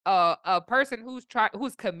after a person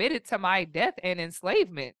who's committed to my death and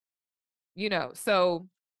enslavement. So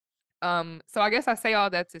I guess I say all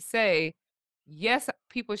that to say, yes,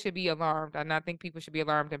 people should be alarmed, and I think people should be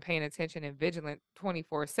alarmed and paying attention and vigilant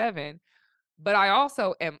 24/7. But I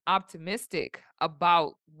also am optimistic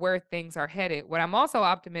about where things are headed. What I'm also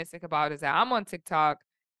optimistic about is that I'm on TikTok,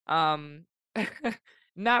 um,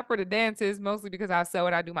 not for the dances, mostly because I sew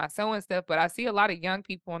and I do my sewing stuff, but I see a lot of young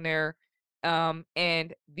people on there.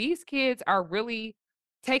 And these kids are really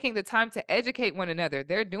taking the time to educate one another.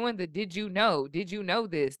 They're doing the did you know? Did you know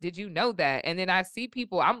this? Did you know that? And then I see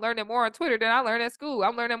people, I'm learning more on Twitter than I learned at school.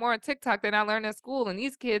 I'm learning more on TikTok than I learned at school. And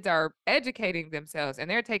these kids are educating themselves and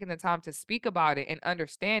they're taking the time to speak about it and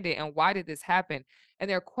understand it and why did this happen? And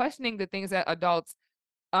they're questioning the things that adults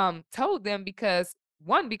told them, because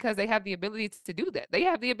they have the ability to do that. They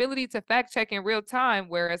have the ability to fact check in real time.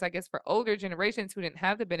 Whereas I guess for older generations who didn't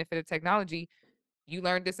have the benefit of technology, you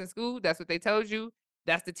learned this in school. That's what they told you.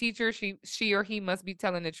 That's the teacher. She or he must be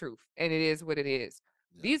telling the truth. And it is what it is.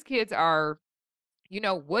 Yeah. These kids are,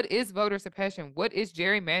 what is voter suppression? What is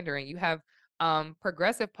gerrymandering? You have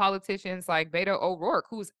progressive politicians like Beto O'Rourke,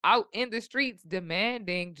 who's out in the streets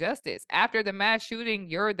demanding justice. After the mass shooting,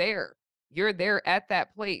 you're there. You're there at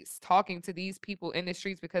that place talking to these people in the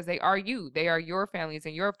streets because they are you. They are your families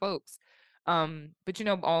and your folks. But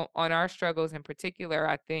on our struggles in particular,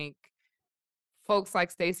 I think folks like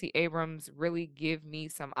Stacey Abrams really give me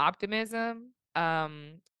some optimism.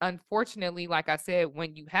 Unfortunately, like I said,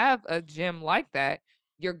 when you have a gem like that,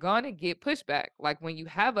 you're gonna get pushback. Like, when you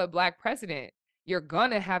have a Black president, you're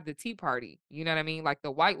gonna have the Tea Party. You know what I mean? Like,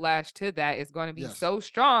 the white lash to that is going to be so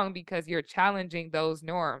strong because you're challenging those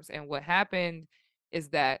norms. And what happened is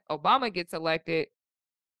that Obama gets elected.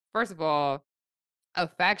 First of all, a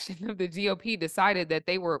faction of the GOP decided that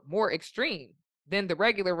they were more extreme than the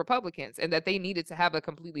regular Republicans and that they needed to have a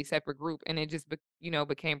completely separate group. And it just,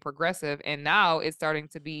 became progressive. And now it's starting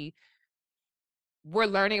to be, we're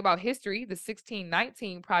learning about history. The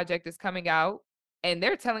 1619 Project is coming out and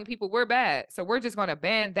they're telling people we're bad. So we're just going to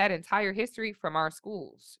ban that entire history from our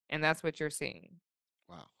schools. And that's what you're seeing.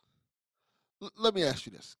 Wow. Let me ask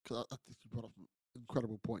you this, because I think you brought up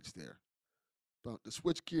incredible points there. But to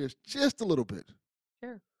switch gears just a little bit.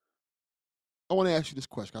 Sure. I want to ask you this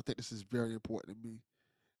question. I think this is very important to me.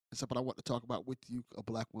 It's something I want to talk about with you, a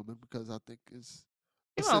Black woman, because I think is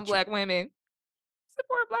Come on, Black women.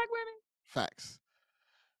 Support Black women. Facts.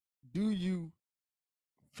 do you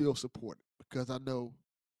feel supported? Because I know,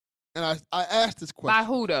 and I asked this question. By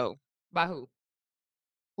who though? By who?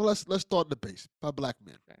 Well, let's start the base by black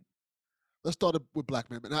men. Okay. Let's start with black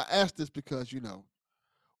men. And I asked this because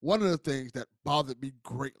one of the things that bothered me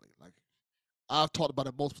greatly, like I've talked about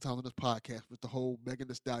it multiple times on this podcast, was the whole Megan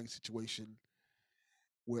Thee Stallion situation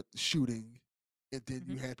with the shooting, and then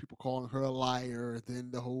you had people calling her a liar, and then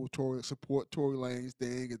the whole Tory Lanez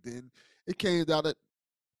thing, and then it came down that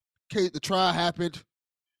the trial happened.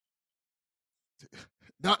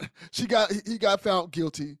 He got found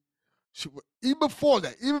guilty. Even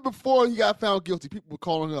before he got found guilty, people were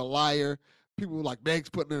calling her a liar. People were like, Meg's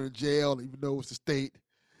putting her in jail, even though it's the state.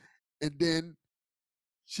 And then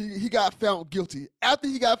he got found guilty. After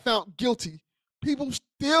he got found guilty, people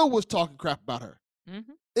still was talking crap about her.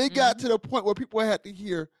 Mm-hmm. It got to the point where people had to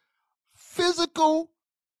hear physical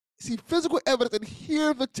evidence and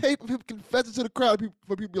hear the tape of him confessing to the crowd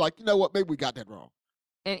for people to be like, you know what, maybe we got that wrong.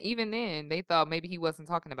 And even then, they thought maybe he wasn't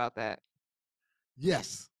talking about that.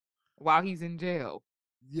 Yes. While he's in jail.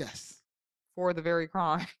 Yes. For the very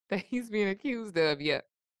crime that he's being accused of. Yeah.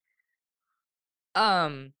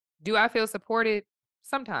 Do I feel supported?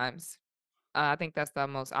 Sometimes. I think that's the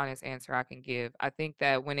most honest answer I can give. I think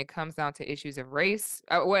that when it comes down to issues of race,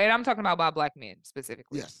 and I'm talking about black men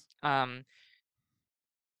specifically. Yes.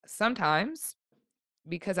 Sometimes,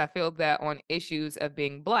 because I feel that on issues of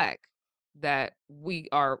being black, that we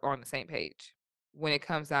are on the same page. When it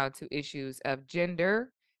comes down to issues of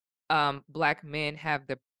gender, black men have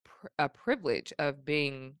the privilege of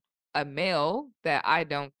being a male that I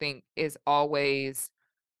don't think is always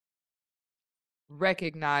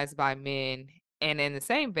recognized by men. And in the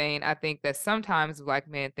same vein, I think that sometimes black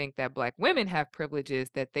men think that black women have privileges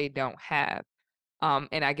that they don't have.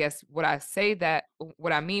 And I guess what I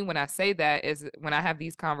mean when I say that is when I have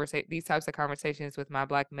these types of conversations with my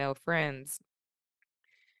black male friends,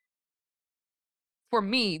 for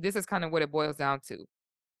me, this is kind of what it boils down to.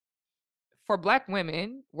 For black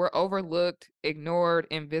women, we're overlooked, ignored,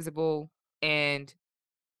 invisible, and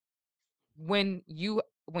when you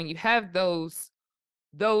have those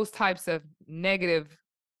types of negative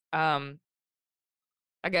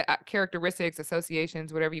characteristics,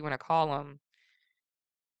 associations, whatever you want to call them,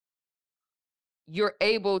 you're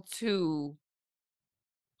able to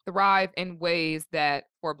thrive in ways that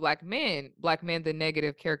for black men, the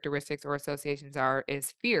negative characteristics or associations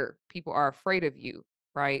is fear. People are afraid of you,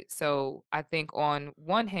 right? So I think on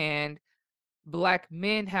one hand, black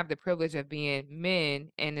men have the privilege of being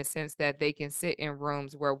men in the sense that they can sit in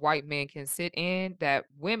rooms where white men can sit in, that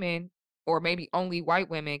women or maybe only white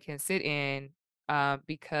women can sit in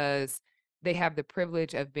because they have the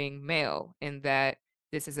privilege of being male, and that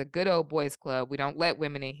this is a good old boys club. We don't let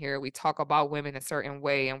women in here. We talk about women a certain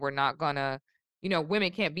way, and we're not gonna,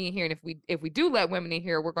 women can't be in here. And if we do let women in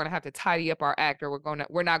here, we're gonna have to tidy up our act, or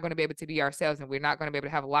we're not gonna be able to be ourselves, and we're not gonna be able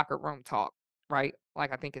to have a locker room talk, right?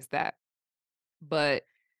 Like I think it's that. But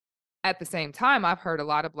at the same time, I've heard a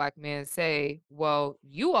lot of black men say, well,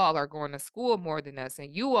 you all are going to school more than us,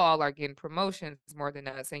 and you all are getting promotions more than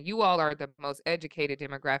us, and you all are the most educated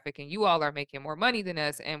demographic, and you all are making more money than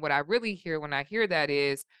us. And what I really hear when I hear that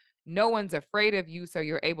is, no one's afraid of you, so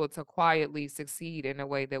you're able to quietly succeed in a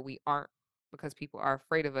way that we aren't, because people are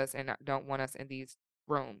afraid of us and don't want us in these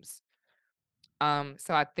rooms.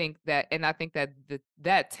 So I think that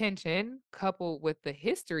that tension, coupled with the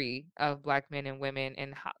history of black men and women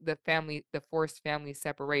and how the forced family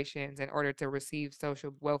separations in order to receive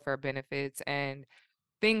social welfare benefits and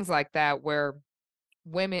things like that, where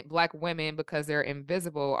black women, because they're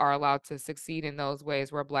invisible, are allowed to succeed in those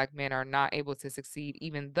ways where black men are not able to succeed,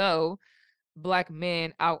 even though black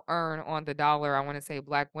men out earn on the dollar, I want to say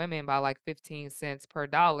black women by like 15 cents per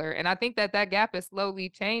dollar. And I think that gap is slowly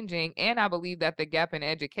changing. And I believe that the gap in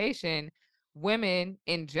education, women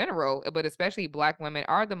in general, but especially black women,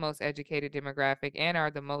 are the most educated demographic and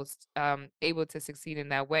are the most able to succeed in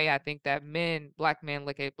that way. I think that black men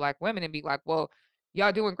look at black women and be like, well, y'all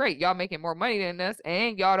doing great. Y'all making more money than us,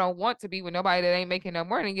 and y'all don't want to be with nobody that ain't making no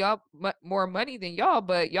more than y'all, more money than y'all,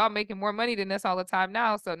 but y'all making more money than us all the time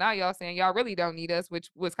now. So now y'all saying y'all really don't need us, which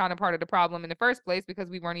was kind of part of the problem in the first place because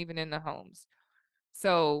we weren't even in the homes.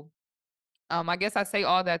 So I guess I say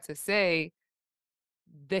all that to say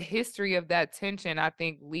the history of that tension, I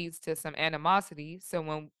think, leads to some animosity. So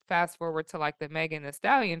when fast forward to like the Megan Thee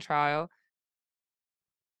Stallion trial,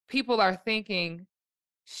 people are thinking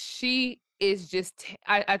she is just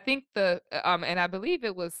I think and I believe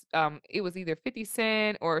it was either 50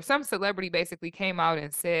 Cent or some celebrity basically came out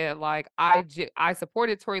and said like I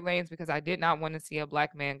supported Tory Lanez because I did not want to see a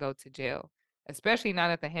black man go to jail. especially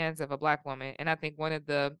not at the hands of a Black woman. And I think one of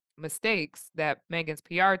the mistakes that Megan's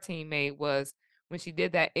PR team made was when she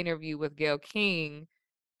did that interview with Gayle King,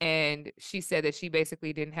 and she said that she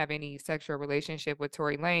basically didn't have any sexual relationship with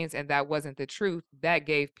Tory Lanez, and that wasn't the truth. That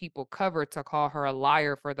gave people cover to call her a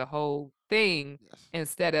liar for the whole thing, yes.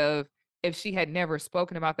 Instead of if she had never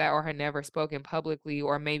spoken about that or had never spoken publicly,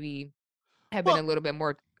 or maybe had been a little bit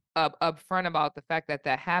more upfront about the fact that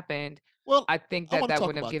that happened. Well, I think that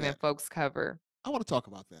would have given folks cover. I want to talk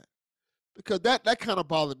about that because that kind of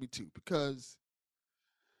bothered me too. Because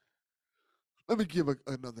let me give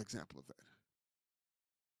another example of that.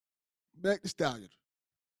 Meg Thee Stallion.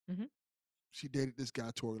 Mm-hmm. She dated this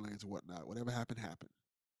guy, Tory Lanez, and whatnot. Whatever happened, happened.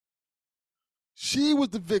 She was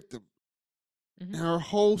the victim. Mm-hmm. And her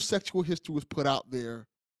whole sexual history was put out there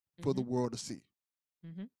for the world to see.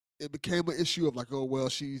 Mm-hmm. It became an issue of like, oh, well,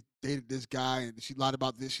 she dated this guy and she lied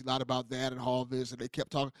about this, she lied about that, and all this. And they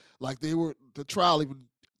kept talking like the trial even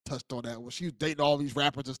touched on that. Well, she was dating all these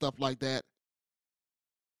rappers and stuff like that.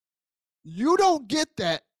 You don't get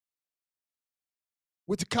that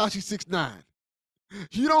with Tekashi 6ix9ine.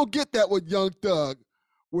 You don't get that with Young Thug,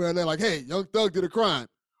 where they're like, hey, Young Thug did a crime.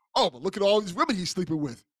 Oh, but look at all these women he's sleeping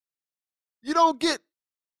with. You don't get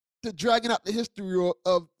the dragging out the history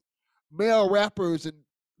of male rappers and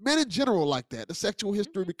men in general like that. The sexual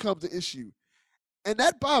history becomes an issue. And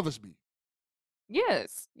that bothers me.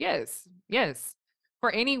 Yes.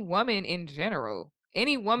 For any woman in general.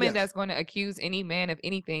 Any woman that's going to accuse any man of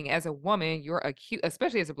anything, as a woman, you're acute,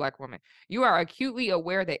 especially as a Black woman, you are acutely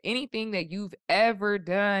aware that anything that you've ever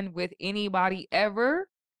done with anybody ever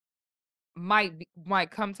might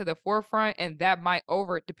come to the forefront, and that might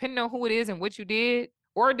depending on who it is and what you did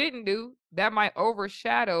or didn't do, that might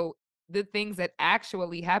overshadow the things that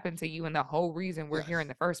actually happened to you and the whole reason we're here in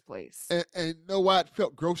the first place. And you know why it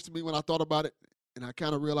felt gross to me when I thought about it, and I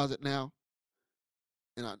kind of realize it now,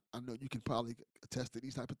 and I know you can probably attest to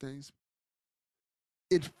these type of things.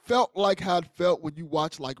 It felt like how it felt when you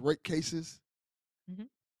watch like rape cases,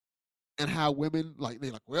 and how women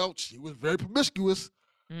they're like, well, she was very promiscuous,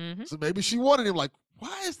 so maybe she wanted him. Like,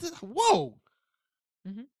 why is this? Whoa!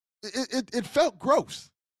 It felt gross.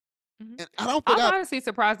 And I don't think I'm honestly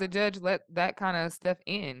surprised the judge let that kind of stuff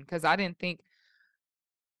in, because I didn't think,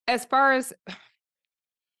 as far as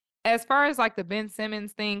like the Ben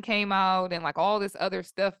Simmons thing came out and like all this other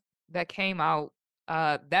stuff that came out,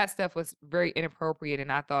 that stuff was very inappropriate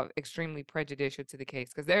and I thought extremely prejudicial to the case,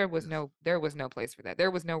 because there was no place for that. There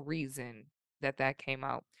was no reason that came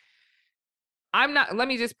out. Let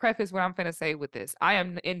me just preface what I'm going to say with this. I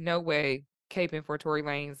am in no way caping for Tory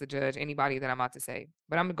Lanez, the judge, anybody that I'm about to say.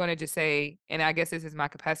 But I'm going to just say, and I guess this is my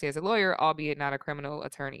capacity as a lawyer, albeit not a criminal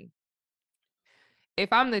attorney.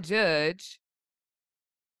 If I'm the judge,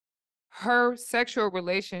 her sexual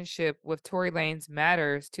relationship with Tory Lanez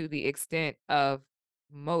matters to the extent of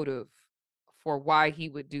motive for why he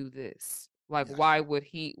would do this. Like, why would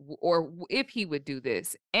he, or if he would do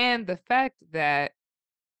this. And the fact that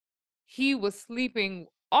he was sleeping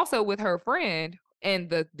also with her friend,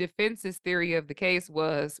 and the defense's theory of the case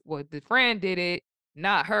was, well, the friend did it,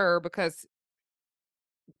 not her, because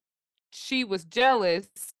she was jealous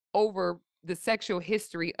over the sexual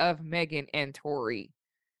history of Megan and Tory.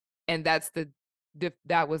 And that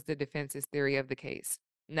was the defense's theory of the case.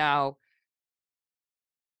 Now,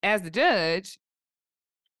 as the judge,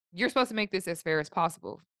 you're supposed to make this as fair as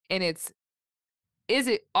possible. And is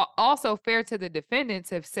it also fair to the defendant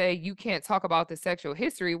to say you can't talk about the sexual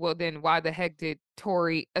history? Well, then why the heck did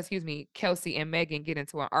Kelsey and Megan get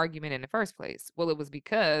into an argument in the first place? Well, it was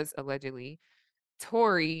because, allegedly,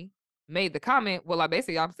 Tory made the comment, well, I'm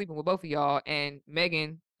sleeping with both of y'all, and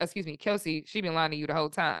Kelsey, she been lying to you the whole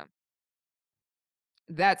time.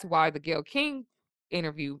 That's why the Gayle King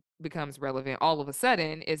interview becomes relevant all of a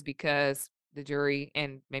sudden, is because the jury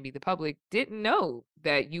and maybe the public didn't know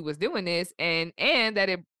that you was doing this, and that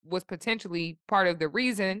it was potentially part of the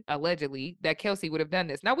reason, allegedly, that Kelsey would have done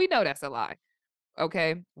this. Now, we know that's a lie.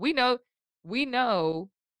 Okay? We know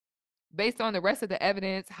based on the rest of the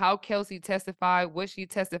evidence, how Kelsey testified, what she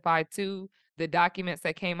testified to, the documents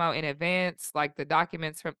that came out in advance, like the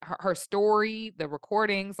documents from her story, the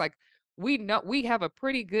recordings, like we have a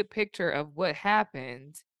pretty good picture of what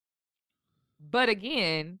happened. But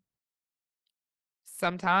again,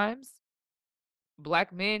 sometimes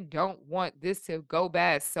Black men don't want this to go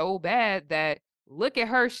bad so bad that, look at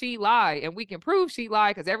her, she lied, and we can prove she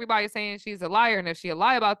lied because everybody's saying she's a liar. And if she a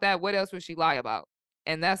lie about that, what else would she lie about?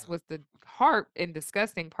 And that's what's the hard and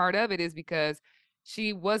disgusting part of it, is because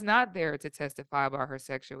she was not there to testify about her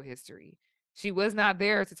sexual history. She was not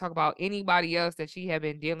there to talk about anybody else that she had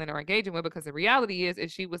been dealing or engaging with, because the reality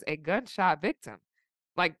is she was a gunshot victim.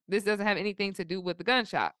 Like, this doesn't have anything to do with the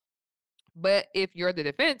gunshot. But if you're the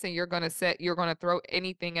defense and you're going to throw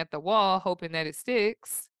anything at the wall hoping that it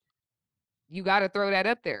sticks, you got to throw that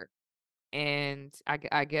up there. And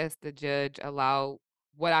I guess the judge allowed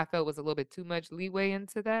what I felt was a little bit too much leeway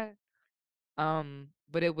into that.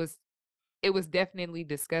 But it was definitely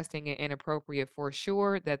disgusting and inappropriate for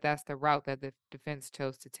sure that's the route that the defense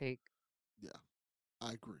chose to take. Yeah,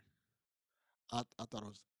 I agree. I thought it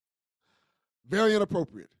was very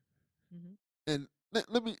inappropriate. Mm-hmm. And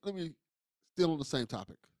let me still on the same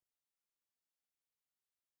topic.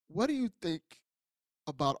 What do you think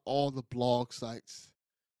about all the blog sites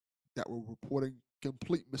that were reporting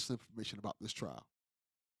complete misinformation about this trial?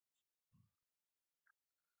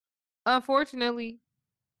 Unfortunately,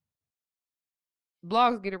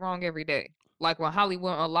 blogs get it wrong every day. Like when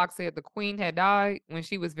Hollywood Unlocked said the Queen had died when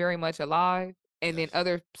she was very much alive, and then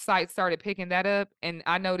other sites started picking that up. And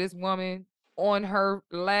I know this woman on her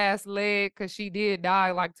last leg, because she did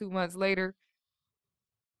die like 2 months later.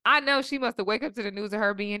 I know she must have wake up to the news of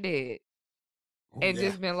her being dead. And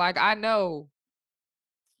just been like, I know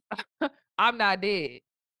I'm not dead.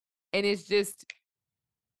 And it's just,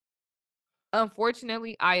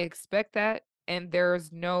 unfortunately, I expect that. And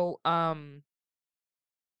there's no,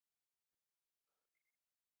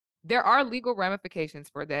 there are legal ramifications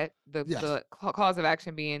for that. The cause of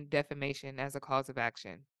action being defamation as a cause of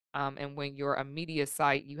action. And when you're a media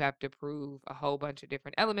site, you have to prove a whole bunch of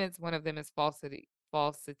different elements. One of them is falsity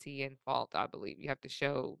and fault, I believe. You have to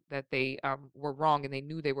show that they were wrong and they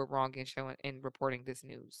knew they were wrong in showing and reporting this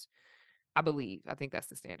news. I think that's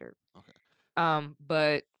the standard. Okay.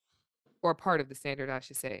 But or part of the standard, I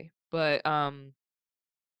should say. But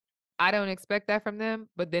I don't expect that from them.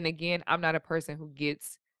 But then again, I'm not a person who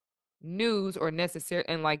gets news or necessary,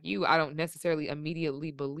 and like you, I don't necessarily immediately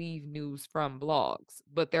believe news from blogs.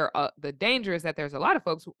 But the danger is that there's a lot of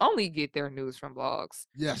folks who only get their news from blogs.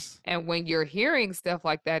 Yes. And when you're hearing stuff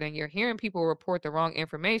like that and you're hearing people report the wrong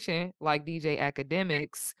information, like DJ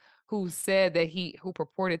Academics, who said that who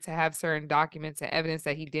purported to have certain documents and evidence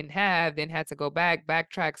that he didn't have, then had to go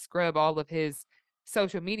backtrack, scrub all of his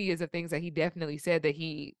social medias of things that he definitely said that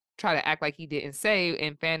he tried to act like he didn't say,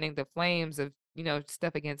 and fanning the flames of,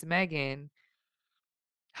 stuff against Meghan.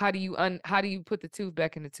 How do you put the tooth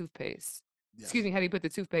back in the toothpaste? Yes. Excuse me, how do you put the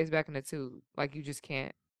toothpaste back in the tube? Like, you just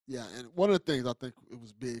can't. Yeah, and one of the things I think it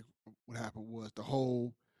was big, what happened was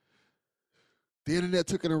the internet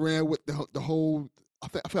took it and ran with the whole. I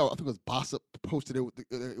think it was Bossip posted it.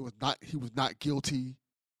 He was not guilty.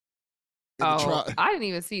 I didn't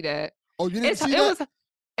even see that. Oh, you didn't see that?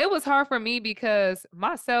 It was hard for me because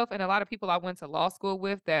myself and a lot of people I went to law school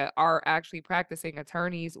with that are actually practicing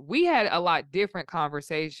attorneys, we had a lot different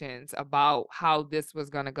conversations about how this was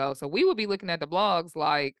going to go. So we would be looking at the blogs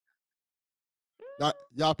like,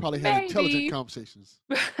 y'all probably had intelligent conversations.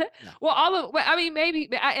 Well, maybe,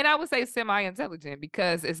 and I would say semi-intelligent,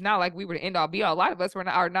 because it's not like we were the end all be all. A lot of us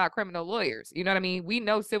are not criminal lawyers. You know what I mean? We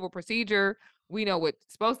know civil procedure. We know what's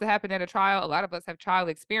supposed to happen at a trial. A lot of us have trial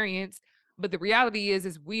experience. But the reality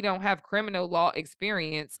is we don't have criminal law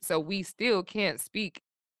experience, so we still can't speak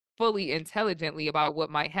fully intelligently about what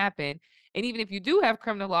might happen. And even if you do have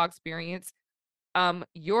criminal law experience,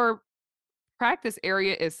 your practice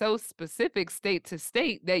area is so specific state to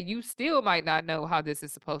state that you still might not know how this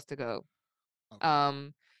is supposed to go.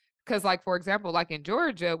 Okay. Because like, for example, like in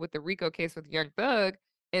Georgia with the RICO case with Young Thug,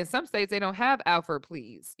 in some states, they don't have Alford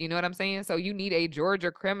pleas. You know what I'm saying? So you need a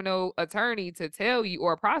Georgia criminal attorney to tell you,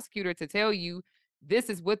 or a prosecutor to tell you, this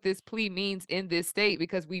is what this plea means in this state,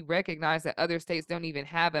 because we recognize that other states don't even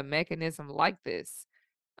have a mechanism like this.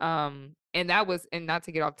 And not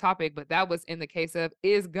to get off topic, but that was in the case of,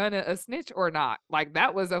 is Gunna a snitch or not? Like,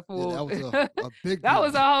 that was a full, that was a big that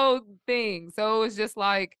was a whole thing. So it was just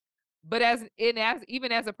like, but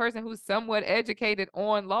even as a person who's somewhat educated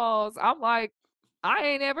on laws, I'm like, I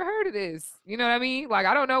ain't ever heard of this. You know what I mean? Like,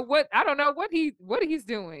 I don't know what he's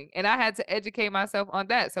doing. And I had to educate myself on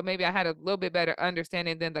that. So maybe I had a little bit better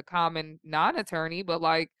understanding than the common non-attorney, but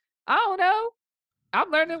like, I don't know.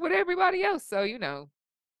 I'm learning with everybody else. So,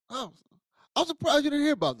 Oh, I'm surprised you didn't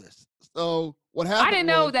hear about this. So what happened? I didn't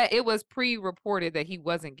know that it was pre-reported that he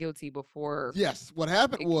wasn't guilty before. Yes. What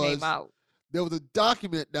happened was there was a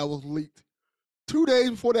document that was leaked 2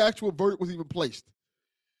 days before the actual verdict was even placed.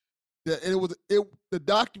 The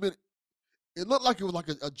document, it looked like it was like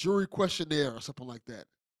a jury questionnaire or something like that.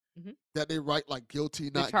 Mm-hmm. That they write like guilty,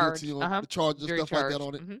 not guilty on the charges, jury stuff charge. Like that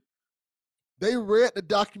on it. Mm-hmm. They read the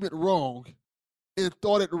document wrong and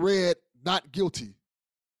thought it read not guilty.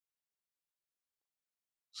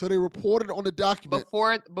 So they reported on the document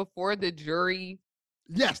before the jury.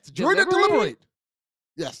 Yes, the jury didn't deliberate.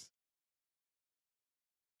 Yes.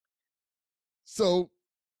 So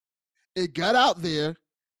it got out there.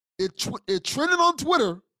 It trended on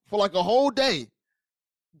Twitter for like a whole day.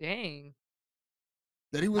 Dang.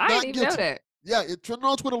 That he was not guilty. I didn't even know that. Yeah, it trended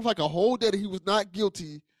on Twitter for like a whole day that he was not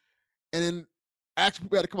guilty. And then actually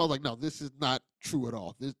people had to come out like, no, this is not true at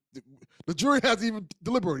all. The jury hasn't even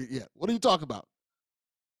deliberated yet. What are you talking about?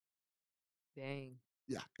 Dang.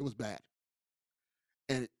 Yeah, it was bad.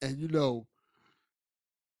 And you know,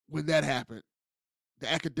 when that happened,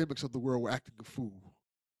 the academics of the world were acting a fool.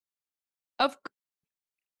 Of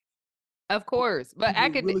course. But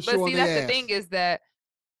really but see, that's the thing is that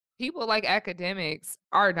people like academics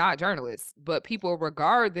are not journalists, but people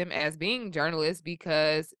regard them as being journalists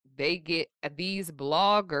because they get these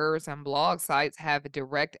bloggers and blog sites have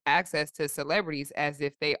direct access to celebrities as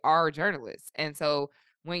if they are journalists. And so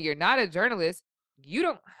when you're not a journalist, you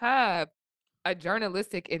don't have a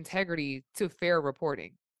journalistic integrity to fair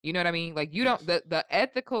reporting. You know what I mean? Like you don't the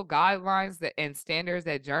ethical guidelines and standards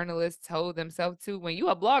that journalists hold themselves to. When you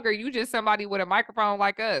a blogger, you just somebody with a microphone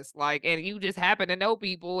like us, like, and you just happen to know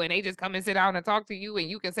people, and they just come and sit down and talk to you, and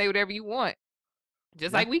you can say whatever you want,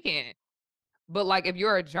 just like we can. But like if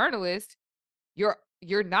you're a journalist,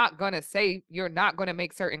 you're not gonna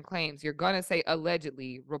make certain claims. You're gonna say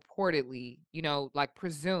allegedly, reportedly, like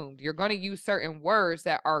presumed. You're gonna use certain words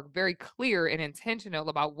that are very clear and intentional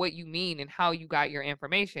about what you mean and how you got your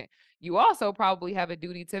information. You also probably have a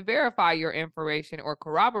duty to verify your information or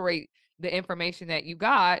corroborate the information that you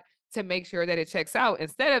got to make sure that it checks out,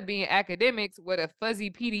 instead of being academics with a fuzzy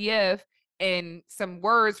PDF and some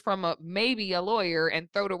words from maybe a lawyer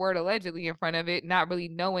and throw the word allegedly in front of it, not really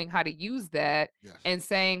knowing how to use that. Yes. And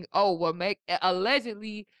saying, oh, well,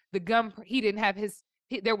 allegedly the gun, he didn't have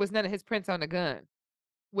there was none of his prints on the gun,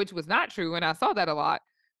 which was not true. And I saw that a lot.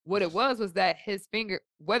 What it was that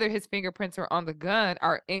whether his fingerprints are on the gun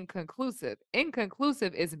are inconclusive.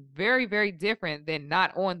 Inconclusive is very, very different than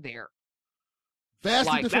not on there.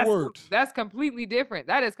 Vastly different words. That's completely different.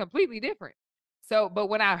 That is completely different. So, but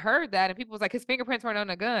when I heard that and people was like, his fingerprints weren't on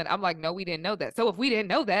the gun, I'm like, no, we didn't know that. So if we didn't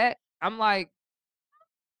know that, I'm like,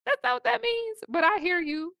 that's not what that means. But I hear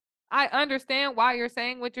you. I understand why you're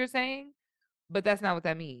saying what you're saying, but that's not what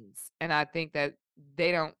that means. And I think that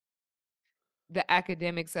the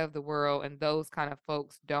academics of the world and those kind of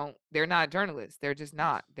folks they're not journalists. They're just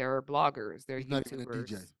not. They're bloggers. They're YouTubers. Not even a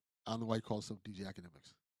DJ. I don't know why you call himself DJ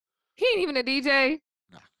academics. He ain't even a DJ.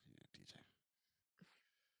 Nah.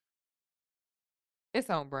 It's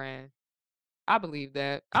on brand. I believe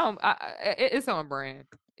that. It's on brand.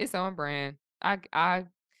 It's on brand.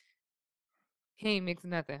 He ain't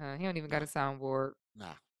mixing nothing, huh? He don't even got a soundboard.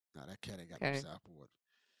 Nah, that cat ain't got no soundboard.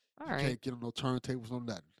 All right. Can't get him no turntables, no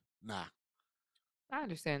nothing. Nah. I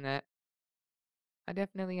understand that. I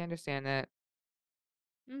definitely understand that.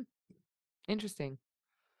 Interesting.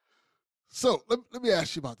 So let me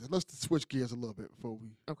ask you about this. Let's switch gears a little bit before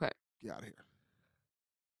we get out of here.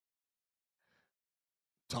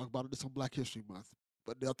 Talk about this on Black History Month,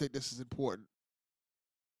 but I think this is important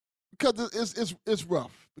because it's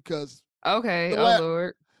rough. Because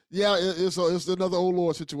Lord, yeah, it's another old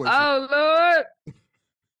Lord situation. Oh Lord,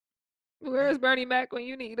 where's Bernie Mac when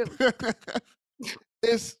you need him?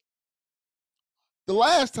 It's the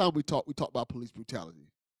last time we talked about police brutality.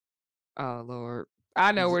 Oh Lord,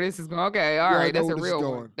 I know where this is going. Okay, all right, that's a real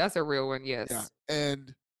one. That's a real one. Yes. Yeah,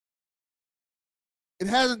 and it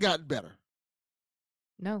hasn't gotten better.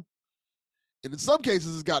 No. And in some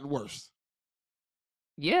cases, it's gotten worse.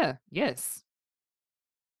 Yeah. Yes.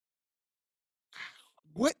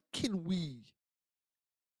 What can we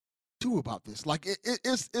do about this? Like,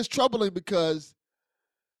 it's troubling because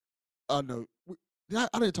I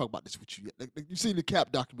didn't talk about this with you yet. Like, you've seen the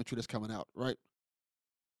Cap documentary that's coming out, right?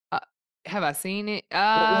 Have I seen it?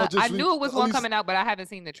 I knew it was one coming out, but I haven't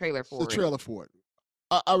seen the trailer for it. The trailer for it.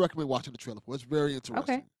 I recommend watching the trailer for it. It's very interesting.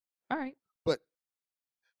 Okay. All right. But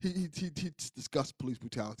he discussed police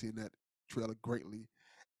brutality in that trailer greatly.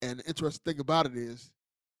 And the interesting thing about it is,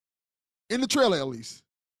 in the trailer at least,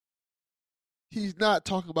 he's not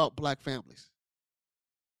talking about black families.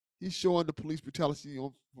 He's showing the police brutality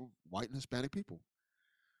on white and Hispanic people.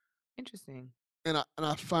 Interesting. And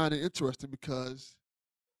I find it interesting because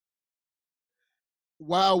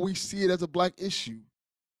while we see it as a black issue,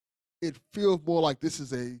 it feels more like this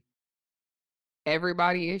is a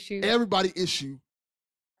everybody issue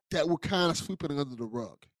that we're kind of sweeping under the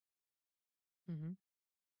rug. Mm-hmm.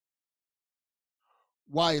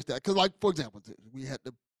 Why is that? Because, like, for example, we had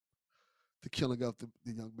the killing of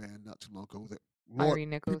the young man not too long ago. Tyre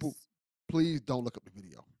Nichols. People please don't look up the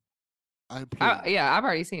video. I implore you. Yeah, I've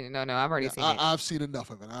already seen it. No, I've already seen it. I've seen enough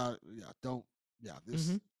of it.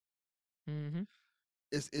 This.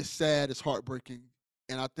 It's sad. It's heartbreaking,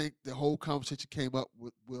 and I think the whole conversation came up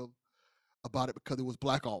with Will about it because it was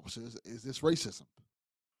black officers. Is this racism?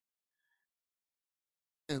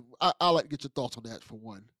 And I'd like to get your thoughts on that for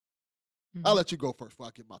one. I'll let you go first before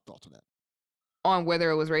I get my thoughts on that. On whether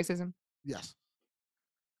it was racism? Yes.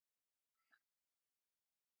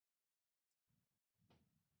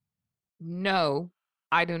 No,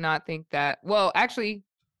 I do not think that. Well, actually,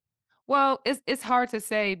 it's hard to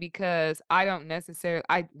say because I don't necessarily.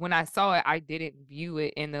 When I saw it, I didn't view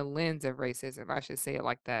it in the lens of racism. I should say it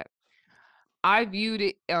like that. I viewed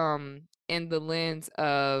it in the lens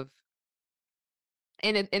of,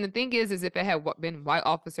 and the thing is if it had been white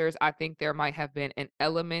officers, I think there might have been an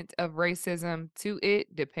element of racism to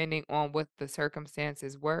it, depending on what the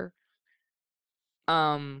circumstances were.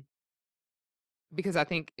 Because I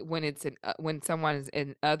think when someone is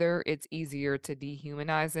an other, it's easier to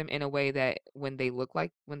dehumanize them in a way that when they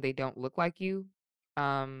don't look like you.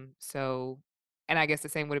 So, and I guess the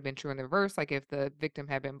same would have been true in the reverse. Like if the victim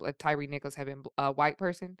if Tyre Nichols had been a white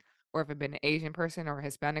person, or if it had been an Asian person or a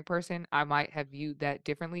Hispanic person, I might have viewed that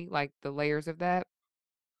differently, like the layers of that.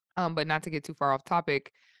 But not to get too far off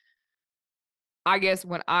topic, I guess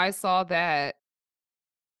when I saw that,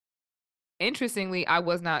 interestingly, I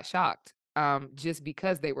was not shocked. Just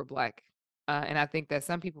because they were black. And I think that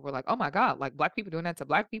some people were like, oh my God, like black people doing that to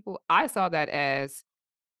black people. I saw that as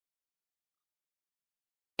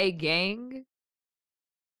a gang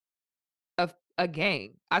a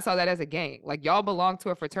gang. I saw that as a gang. Like y'all belong to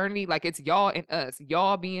a fraternity. Like it's y'all and us.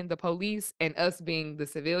 Y'all being the police and us being the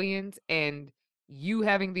civilians, and you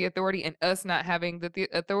having the authority and us not having the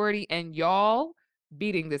authority, and y'all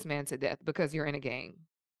beating this man to death because you're in a gang.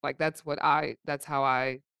 Like that's how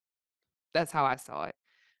I saw it.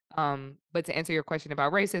 But to answer your question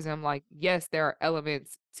about racism, like, yes, there are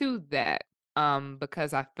elements to that.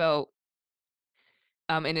 Because I felt,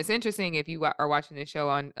 and it's interesting if you are watching the show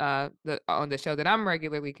on the show that I'm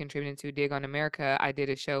regularly contributing to, Dig on America. I did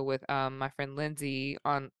a show with my friend Lindsay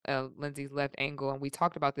on Lindsay's Left Angle, and we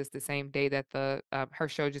talked about this the same day that her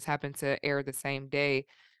show just happened to air the same day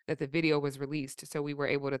that the video was released, so we were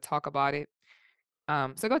able to talk about it.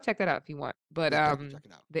 So go check that out if you want. But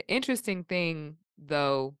the interesting thing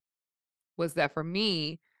though was that for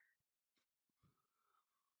me,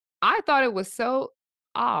 I thought it was so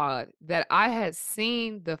odd that I had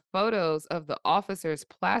seen the photos of the officers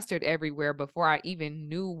plastered everywhere before I even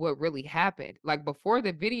knew what really happened. Like before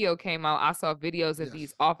the video came out, I saw videos of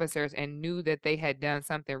these officers and knew that they had done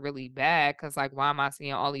something really bad, because like, why am I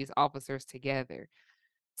seeing all these officers together?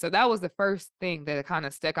 So that was the first thing that kind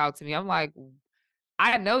of stuck out to me. I'm like,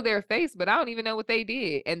 I know their face, but I don't even know what they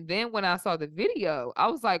did. And then when I saw the video, I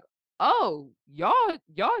was like, oh, y'all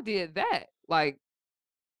did that. Like,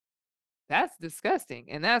 that's disgusting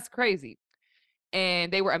and that's crazy.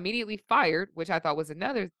 And they were immediately fired, which I thought was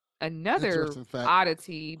another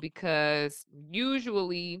oddity, because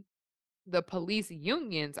usually the police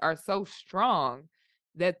unions are so strong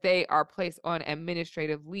that they are placed on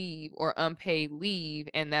administrative leave or unpaid leave,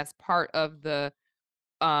 and that's part of the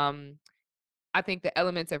I think the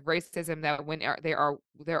elements of racism, that when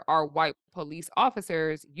there are white police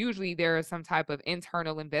officers, usually there is some type of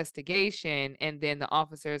internal investigation, and then the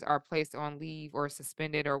officers are placed on leave or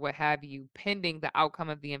suspended or what have you, pending the outcome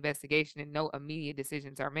of the investigation, and no immediate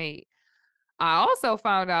decisions are made. I also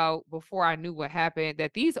found out before I knew what happened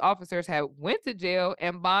that these officers had went to jail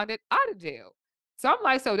and bonded out of jail. So I'm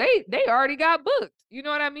like, so they already got booked. You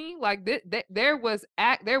know what I mean? Like there was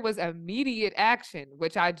immediate action,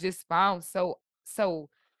 which I just found so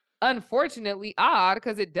unfortunately odd,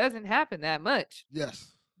 because it doesn't happen that much.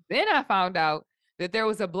 Yes. Then I found out that there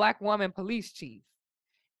was a black woman police chief.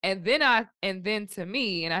 And then to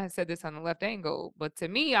me, and I said this on the Left Angle, but to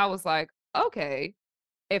me, I was like, okay,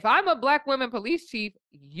 if I'm a black woman police chief,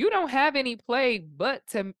 you don't have any play but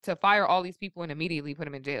to fire all these people and immediately put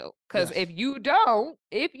them in jail. Because if you don't,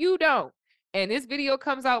 and this video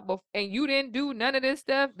comes out and you didn't do none of this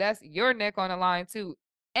stuff, that's your neck on the line too.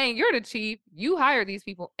 And you're the chief, you hired these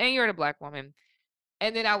people, and you're the black woman.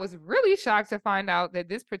 And then I was really shocked to find out that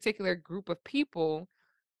this particular group of people,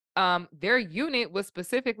 their unit was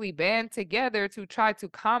specifically band together to try to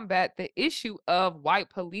combat the issue of white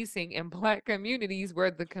policing in black communities,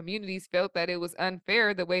 where the communities felt that it was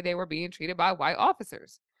unfair the way they were being treated by white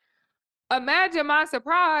officers. Imagine my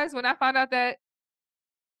surprise when I found out that,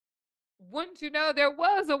 wouldn't you know, there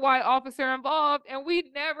was a white officer involved, and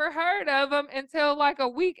we'd never heard of him until like a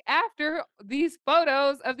week after these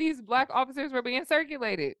photos of these black officers were being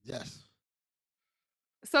circulated. Yes.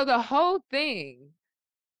 So the whole thing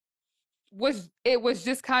was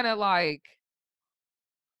just kind of like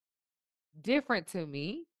different to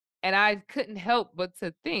me, and I couldn't help but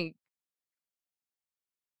to think,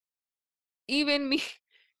 even me,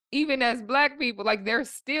 even as Black people, like, they're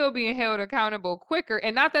still being held accountable quicker.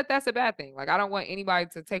 And not that that's a bad thing. Like, I don't want anybody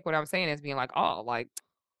to take what I'm saying as being like, oh, like,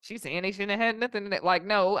 she's saying they shouldn't have had nothing in it. Like,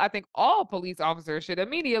 no, I think all police officers should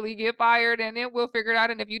immediately get fired, and then we'll figure it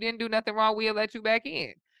out. And if you didn't do nothing wrong, we'll let you back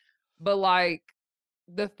in. But like,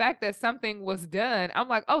 the fact that something was done, I'm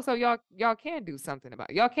like, oh, so y'all can do something about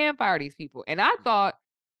it. Y'all can fire these people. And I thought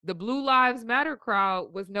the Blue Lives Matter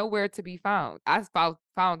crowd was nowhere to be found. I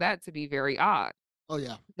found that to be very odd. Oh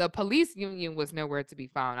yeah. The police union was nowhere to be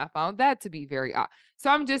found. I found that to be very odd. So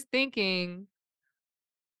I'm just thinking,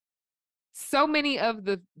 so many of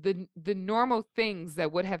the normal things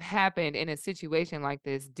that would have happened in a situation like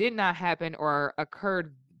this did not happen or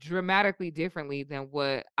occurred dramatically differently than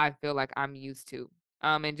what I feel like I'm used to.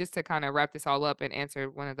 And just to kind of wrap this all up and answer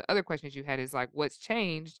one of the other questions you had is like, what's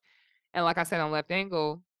changed? And like I said on Left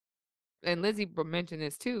Angle, and Lizzie mentioned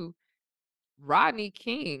this too, Rodney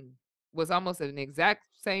King was almost an exact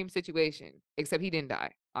same situation, except he didn't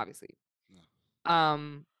die, obviously.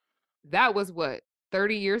 No. That was what,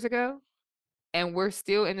 30 years ago? And we're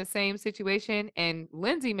still in the same situation. And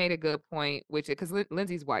Lindsay made a good point, which, because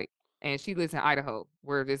Lindsay's white and she lives in Idaho,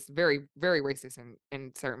 where it's very, very racist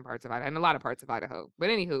in certain parts of Idaho and a lot of parts of Idaho. But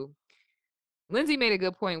anywho, Lindsay made a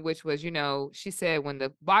good point, which was, she said when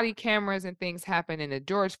the body cameras and things happened and the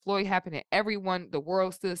George Floyd happened and everyone, the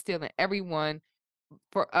world stood still and everyone,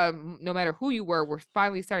 for no matter who you were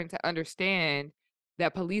finally starting to understand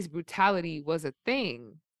that police brutality was a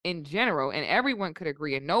thing in general, and everyone could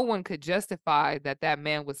agree, and no one could justify that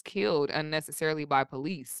man was killed unnecessarily by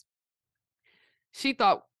police. She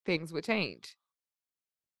thought things would change.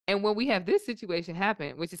 And when we have this situation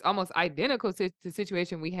happen, which is almost identical to the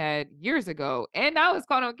situation we had years ago, and now it's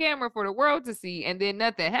caught on camera for the world to see, and then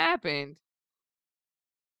nothing happened.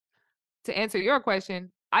 To answer your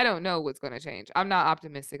question, I don't know what's going to change. I'm not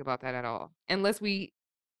optimistic about that at all. Unless we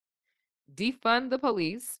defund the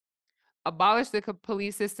police, abolish the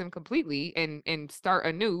police system completely and start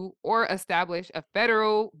anew, or establish a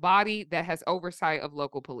federal body that has oversight of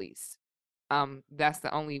local police. That's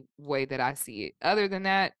the only way that I see it. Other than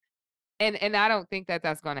that, and I don't think that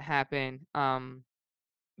that's going to happen,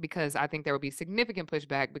 because I think there will be significant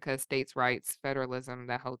pushback because states' rights, federalism,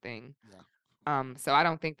 that whole thing. Yeah. So I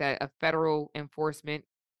don't think that a federal enforcement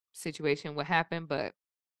situation would happen, but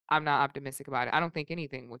I'm not optimistic about it. I don't think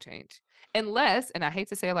anything will change unless, and I hate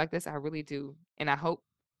to say it like this, I really do. And I hope,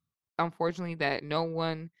 unfortunately, that no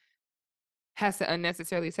one has to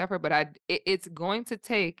unnecessarily suffer, but it's going to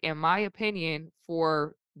take, in my opinion,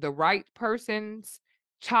 for the right person's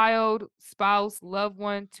child, spouse, loved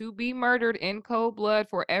one to be murdered in cold blood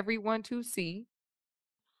for everyone to see,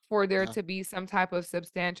 for there to be some type of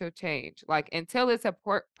substantial change. Like, until it's a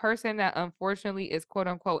person that unfortunately is quote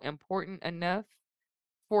unquote important enough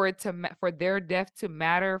for it to for their death to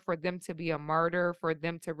matter, for them to be a martyr, for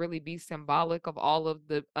them to really be symbolic of all of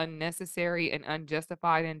the unnecessary and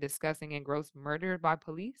unjustified and disgusting and gross murder by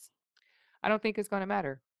police, I don't think it's going to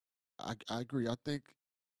matter. I agree. I think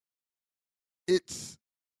it's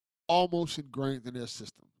almost ingrained in their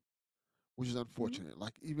system, which is unfortunate.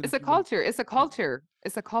 Like, even it's a culture. It's a culture.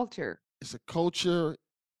 It's a culture. It's a culture.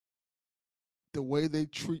 The way they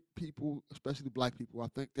treat people, especially Black people, I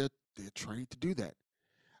think they're trained to do that.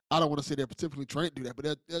 I don't want to say they're particularly trained to do that,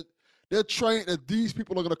 but they're trained that these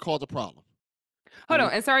people are going to cause a problem. Hold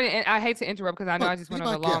on, and sorry, and I hate to interrupt because I know I just went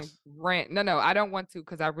on a long rant. No, I don't want to,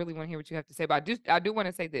 because I really want to hear what you have to say. But I do want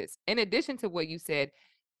to say this. In addition to what you said,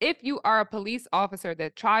 if you are a police officer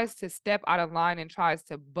that tries to step out of line and tries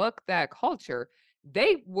to buck that culture,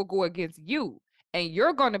 they will go against you. And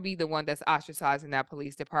you're going to be the one that's ostracized in that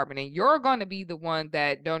police department. And you're going to be the one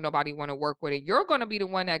that don't nobody want to work with. And you're going to be the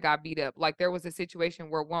one that got beat up. Like, there was a situation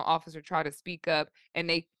where one officer tried to speak up and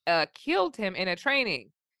they killed him in a training.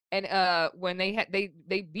 And when they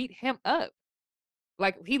beat him up.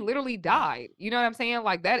 Like, he literally died. You know what I'm saying?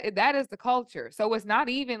 Like, that is the culture. So it's not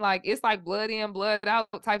even like, it's like blood in, blood out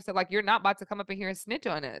type stuff. Like, you're not about to come up in here and snitch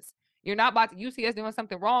on us. You're not about to, you see us doing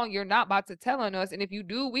something wrong, you're not about to tell on us. And if you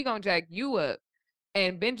do, we gonna jack you up.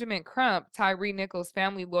 And Benjamin Crump, Tyre Nichols'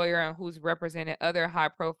 family lawyer, and who's represented other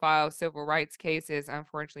high-profile civil rights cases,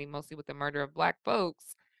 unfortunately, mostly with the murder of Black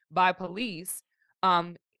folks by police,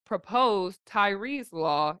 proposed Tyre's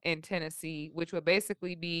law in Tennessee, which would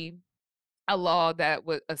basically be a law that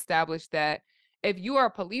would establish that if you are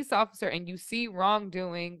a police officer and you see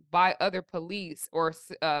wrongdoing by other police or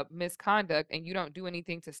misconduct and you don't do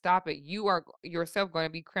anything to stop it, you are yourself going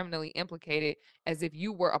to be criminally implicated as if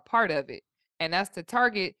you were a part of it. And that's to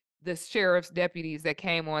target the sheriff's deputies that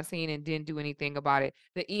came on scene and didn't do anything about it.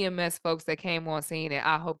 The EMS folks that came on scene and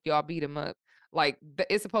I hope y'all beat them up. Like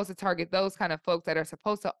it's supposed to target those kind of folks that are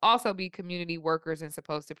supposed to also be community workers and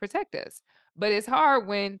supposed to protect us. But it's hard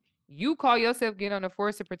when you call yourself get on the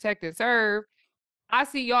force to protect and serve. I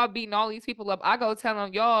see y'all beating all these people up. I go tell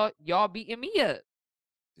them y'all beating me up.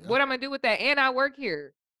 Yeah. What I'm gonna do with that? And I work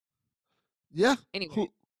here. Yeah. Anyway,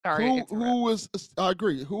 who is? I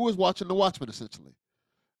agree. Who is watching the Watchmen essentially?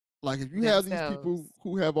 Like if you have these people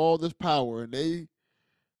who have all this power and they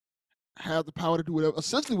have the power to do whatever,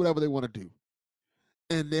 essentially whatever they want to do,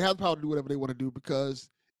 and they have the power to do whatever they want to do because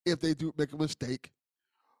if they do make a mistake,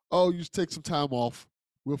 you just take some time off.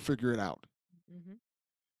 We'll figure it out. Mm-hmm.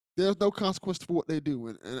 There's no consequence for what they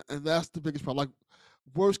do, and that's the biggest problem. Like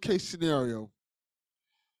worst case scenario,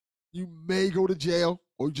 you may go to jail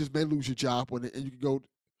or you just may lose your job, and you can go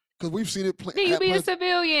because we've seen it. Then you be a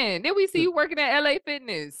civilian. Then we see you working at LA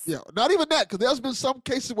Fitness. Yeah, not even that, because there's been some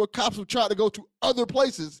cases where cops have tried to go to other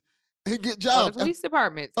places and get jobs. Other police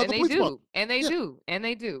departments, and they do, and they do, and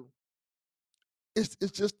they do. It's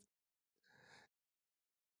just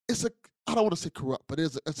I don't want to say corrupt, but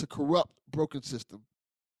it's a corrupt, broken system.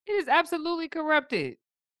 It is absolutely corrupted.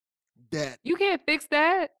 That you can't fix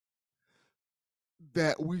that.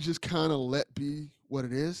 That we just kind of let be what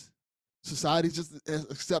it is. Society just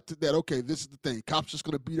accepted that, okay, this is the thing. Cops just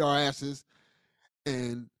going to beat our asses,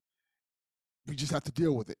 and we just have to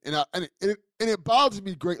deal with it. And it bothers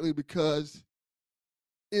me greatly because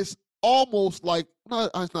it's almost like, no,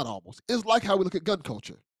 it's not almost. It's like how we look at gun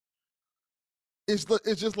culture. It's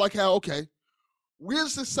just like how, okay, we as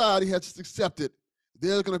a society have just accepted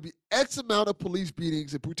there's going to be X amount of police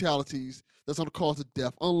beatings and brutalities that's going to cause a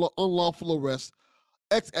death, unlawful arrest,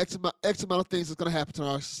 X amount of things that's going to happen to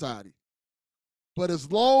our society. But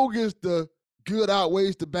as long as the good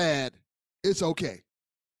outweighs the bad, it's okay.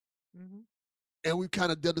 Mm-hmm. And we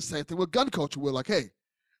kind of did the same thing with gun culture. We're like, hey,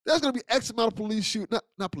 there's going to be X amount of police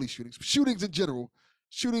not police shootings, shootings in general,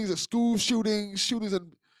 shootings at school shootings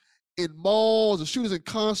in malls, or shootings in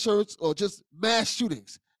concerts, or just mass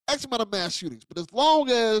shootings. X amount of mass shootings. But as long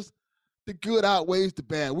as the good outweighs the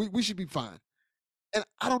bad, we should be fine. And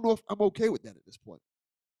I don't know if I'm okay with that at this point.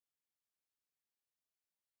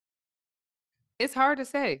 It's hard to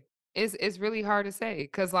say. It's really hard to say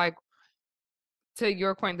because, like, to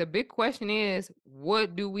your point, the big question is,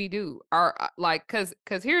 what do we do? Because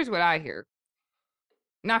here's what I hear.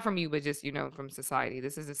 Not from you, but just, from society.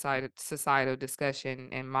 This is a societal discussion,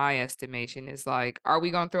 and my estimation is like, are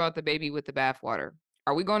we going to throw out the baby with the bathwater?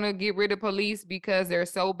 Are we going to get rid of police because they're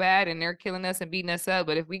so bad and they're killing us and beating us up?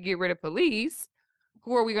 But if we get rid of police,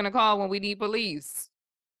 who are we going to call when we need police?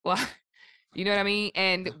 Well, you know what I mean?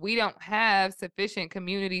 And we don't have sufficient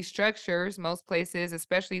community structures, most places,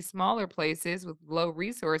 especially smaller places with low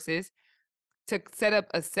resources, to set up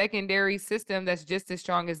a secondary system that's just as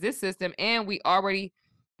strong as this system. And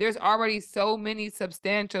there's already so many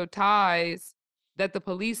substantial ties that the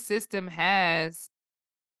police system has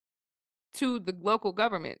to the local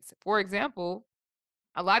governments. For example,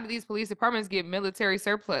 a lot of these police departments get military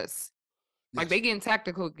surplus. Yes. Like they getting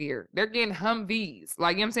tactical gear. They're getting Humvees.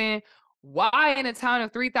 Like, you know what I'm saying? Why in a town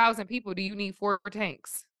of 3,000 people do you need 4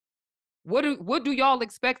 tanks? What do y'all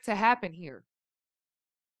expect to happen here?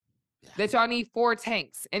 Yeah. That y'all need 4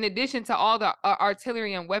 tanks in addition to all the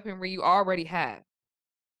artillery and weaponry you already have.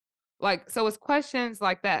 Like, so it's questions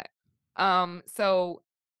like that. So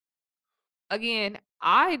again,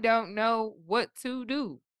 I don't know what to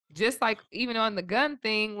do. Just like even on the gun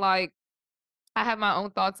thing, like I have my own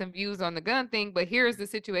thoughts and views on the gun thing, but here's the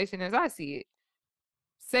situation as I see it.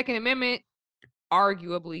 Second Amendment,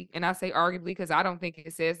 arguably, and I say arguably because I don't think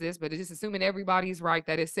it says this, but it's just assuming everybody's right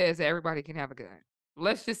that it says that everybody can have a gun.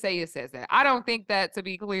 Let's just say it says that. I don't think that to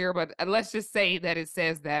be clear, but let's just say that it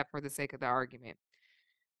says that for the sake of the argument.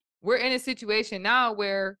 We're in a situation now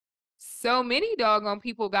where so many doggone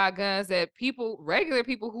people got guns that regular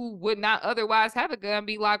people who would not otherwise have a gun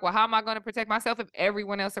be like, well, how am I going to protect myself if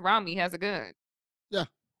everyone else around me has a gun? Yeah.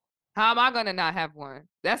 How am I going to not have one?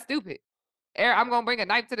 That's stupid. I'm going to bring a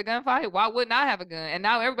knife to the gunfight. Why wouldn't I have a gun? And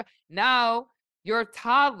now your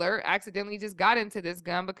toddler accidentally just got into this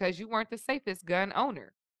gun because you weren't the safest gun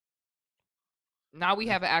owner. Now we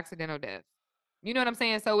have an accidental death. You know what I'm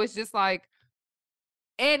saying? So it's just like,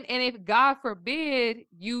 and if God forbid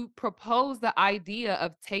you propose the idea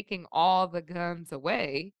of taking all the guns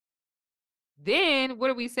away, then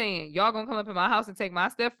what are we saying? Y'all gonna come up in my house and take my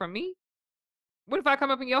stuff from me? What if I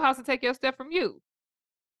come up in your house and take your stuff from you?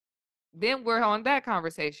 Then we're on that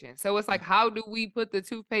conversation. So it's like, how do we put the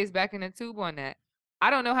toothpaste back in the tube on that? I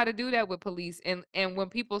don't know how to do that with police. And when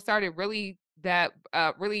people started really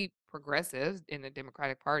really progressive in the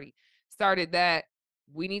Democratic Party started that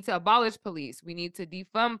we need to abolish police, we need to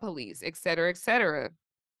defund police, et cetera, et cetera.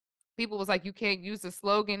 People was like, you can't use the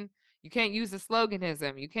slogan, you can't use the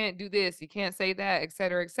sloganism, you can't do this, you can't say that, et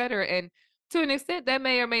cetera, et cetera. And to an extent, that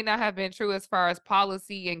may or may not have been true as far as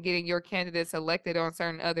policy and getting your candidates elected on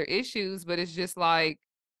certain other issues, but it's just like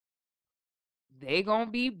they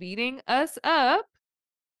gonna be beating us up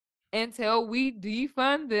until we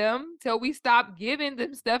defund them, till we stop giving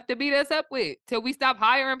them stuff to beat us up with, till we stop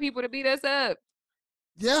hiring people to beat us up.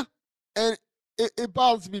 Yeah, and it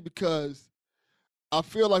bothers me because I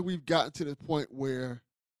feel like we've gotten to the point where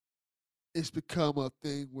it's become a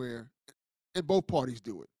thing where, and both parties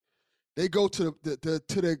do it. They go to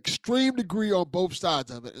the extreme degree on both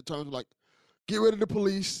sides of it in terms of like, get rid of the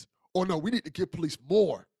police, or no, we need to give police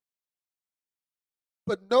more.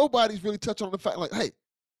 But nobody's really touching on the fact like, hey,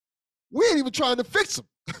 we ain't even trying to fix them.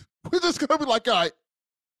 We're just gonna be like, all right,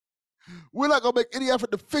 we're not gonna make any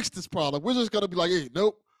effort to fix this problem. We're just gonna be like, hey,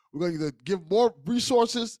 nope, we're gonna either give more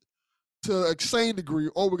resources to a insane degree,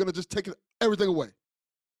 or we're gonna just take everything away.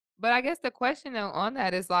 But I guess the question though on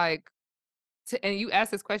that is like, and you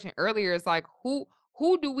asked this question earlier, is like, who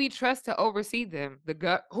do we trust to oversee them?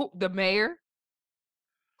 The mayor?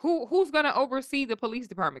 Who's gonna oversee the police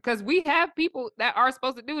department? Because we have people that are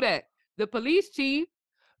supposed to do that. The police chief,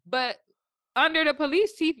 but under the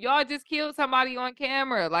police chief, y'all just killed somebody on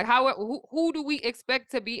camera. Like, who do we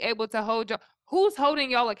expect to be able to hold y'all? Who's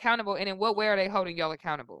holding y'all accountable, and in what way are they holding y'all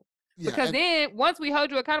accountable? Yeah, because then once we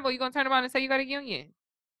hold you accountable, you're gonna turn around and say you got a union,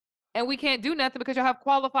 and we can't do nothing because you have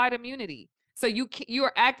qualified immunity. So you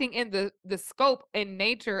are acting in the scope and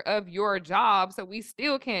nature of your job. So we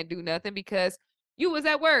still can't do nothing because you was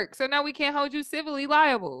at work. So now we can't hold you civilly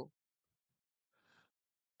liable.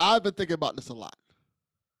 I've been thinking about this a lot.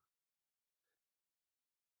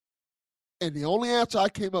 And the only answer I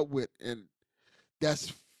came up with, and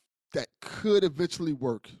that could eventually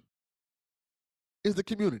work, is the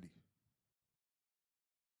community.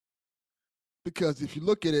 Because if you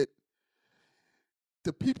look at it,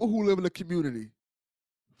 the people who live in the community,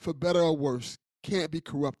 for better or worse, can't be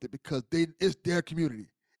corrupted because it's their community.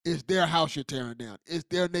 It's their house you're tearing down. It's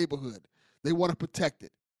their neighborhood. They want to protect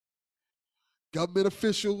it. Government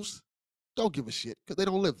officials don't give a shit because they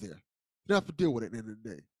don't live there. They don't have to deal with it at the end of the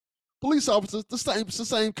day. Police officers, it's the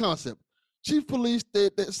same concept. Chief police,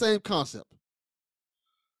 the same concept.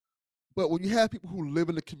 But when you have people who live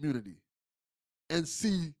in the community and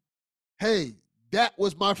see, hey, that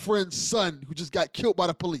was my friend's son who just got killed by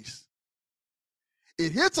the police,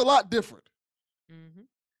 it hits a lot different. Mm-hmm.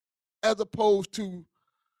 As opposed to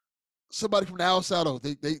somebody from the outside, oh,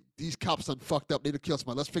 these cops done fucked up, they done killed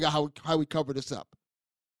somebody. Let's figure out how we cover this up.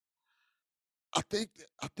 I think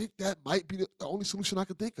that might be the only solution I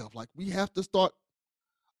can think of. Like, we have to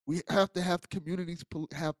have the communities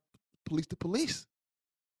have police to police.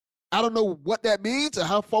 I don't know what that means or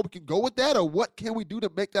how far we can go with that or what can we do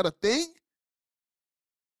to make that a thing.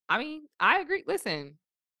 I mean, I agree. Listen,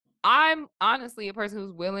 I'm honestly a person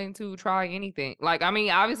who's willing to try anything. Like, I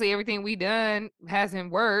mean, obviously everything we done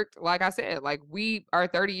hasn't worked. Like I said, like we are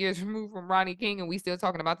 30 years removed from Rodney King and we still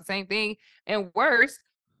talking about the same thing. And worse,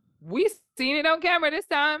 we seen it on camera this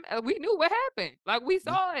time. We knew what happened. Like, we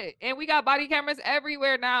saw it. And we got body cameras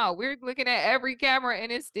everywhere now. We're looking at every camera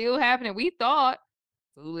and it's still happening. We thought,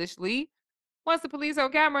 foolishly, once the police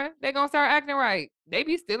on camera, they're going to start acting right. They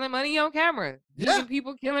be stealing money on camera. Yeah.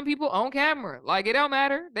 People, killing people on camera. Like, it don't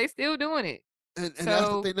matter. They still doing it. And that's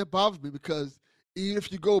the thing that bothers me because even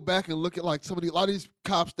if you go back and look at like a lot of these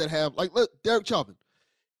cops that have, like, look, Derek Chauvin,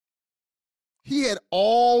 he had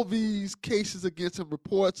all these cases against him,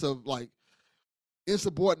 reports of like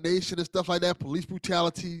insubordination and stuff like that, police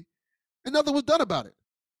brutality, and nothing was done about it.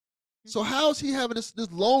 So how is he having this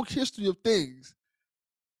long history of things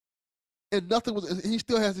and nothing was, and he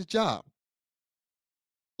still has his job?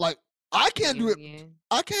 Like, I can't do it.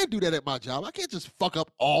 I can't do that at my job. I can't just fuck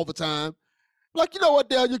up all the time. Like, you know what,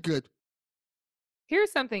 Dale, you're good.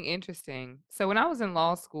 Here's something interesting. So when I was in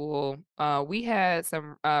law school, we had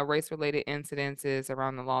some race-related incidences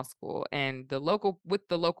around the law school and the local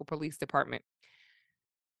police department.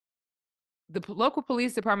 The local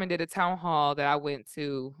police department did a town hall that I went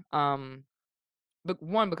to. But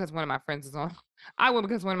one, because one of my friends is on. I went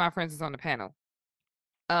because one of my friends is on the panel.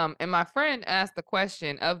 And my friend asked the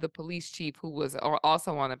question of the police chief, who was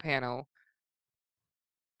also on the panel,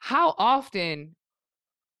 how often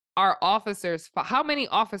are officers, how many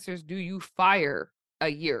officers do you fire a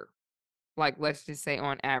year? Like, let's just say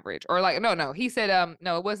on average, or like, no, he said,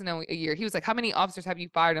 no, it wasn't a year. He was like, how many officers have you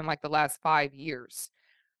fired in like the last 5 years?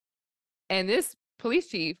 And this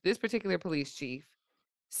particular police chief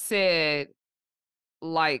said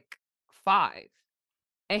like 5.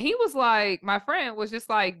 And he was like, my friend was just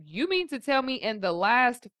like, you mean to tell me in the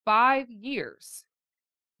last 5 years,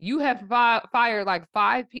 you have fired like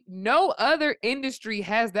 5 people? No other industry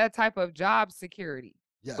has that type of job security.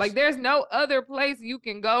 Yes. Like, there's no other place you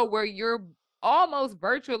can go where you're almost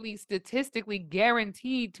virtually statistically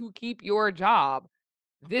guaranteed to keep your job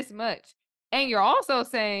this much. And you're also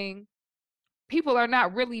saying people are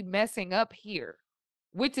not really messing up here,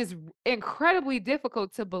 which is incredibly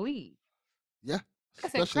difficult to believe. Yeah.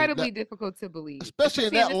 That's incredibly difficult to believe. Especially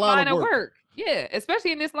in that line of work. Yeah,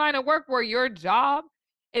 especially in this line of work where your job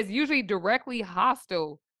is usually directly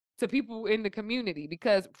hostile to people in the community,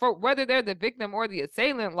 because for whether they're the victim or the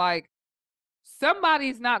assailant, like,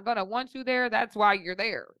 somebody's not going to want you there. That's why you're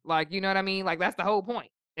there. Like, you know what I mean? Like, that's the whole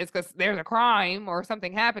point. It's because there's a crime or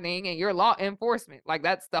something happening and you're law enforcement. Like,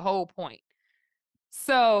 that's the whole point.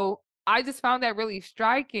 So I just found that really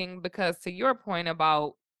striking, because to your point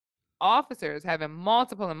about officers having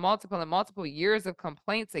multiple years of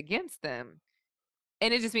complaints against them,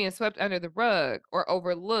 and it just being swept under the rug or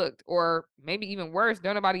overlooked, or maybe even worse,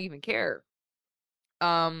 don't nobody even care.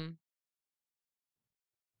 What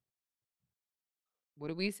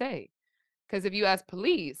do we say? Because if you ask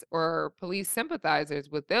police or police sympathizers,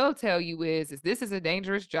 what they'll tell you is this is a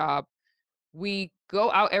dangerous job. We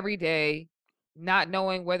go out every day not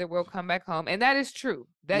knowing whether we'll come back home. And that is true.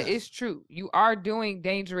 That is true. You are doing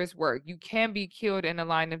dangerous work. You can be killed in the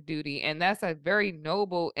line of duty. And that's a very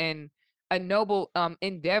noble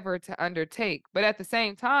endeavor to undertake. But at the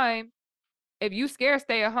same time, if you scared,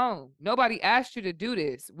 stay at home. Nobody asked you to do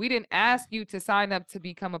this. We didn't ask you to sign up to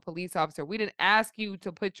become a police officer. We didn't ask you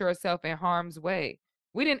to put yourself in harm's way.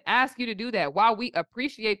 We didn't ask you to do that. While we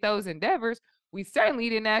appreciate those endeavors, we certainly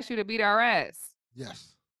didn't ask you to beat our ass.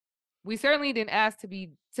 Yes. We certainly didn't ask to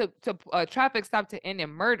traffic stop to end in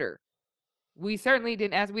murder. We certainly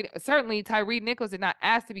didn't ask. Certainly Tyre Nichols did not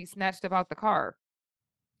ask to be snatched about the car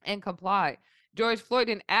and comply. George Floyd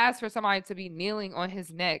didn't ask for somebody to be kneeling on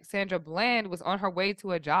his neck. Sandra Bland was on her way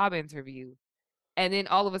to a job interview, and then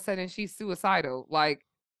all of a sudden she's suicidal. Like,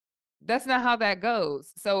 that's not how that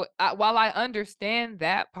goes. So while I understand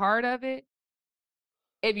that part of it,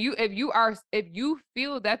 if you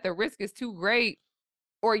feel that the risk is too great,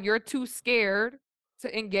 or you're too scared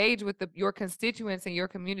to engage with your constituents and your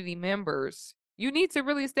community members, you need to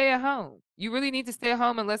really stay at home. You really need to stay at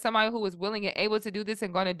home and let somebody who is willing and able to do this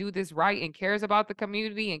and going to do this right and cares about the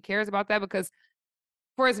community and cares about that. Because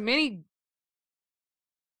for as many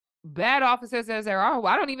bad officers as there are,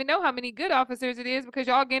 well, I don't even know how many good officers it is, because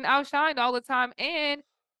y'all getting outshined all the time. And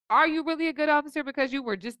are you really a good officer because you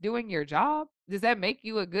were just doing your job? Does that make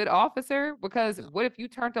you a good officer? Because what if you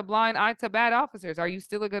turned a blind eye to bad officers? Are you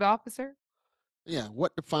still a good officer? Yeah.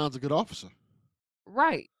 What defines a good officer?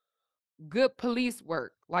 Right. Good police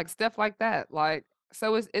work, like stuff like that. Like,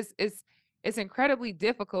 so it's incredibly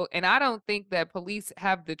difficult. And I don't think that police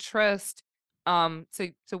have the trust to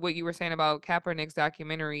what you were saying about Kaepernick's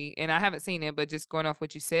documentary. And I haven't seen it, but just going off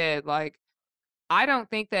what you said, like, I don't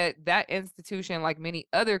think that institution, like many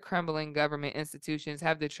other crumbling government institutions,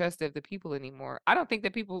 have the trust of the people anymore. I don't think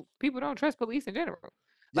that people don't trust police in general.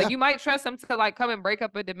 Like, you might trust them to like come and break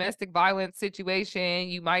up a domestic violence situation.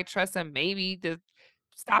 You might trust them maybe to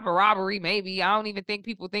stop a robbery. Maybe. I don't even think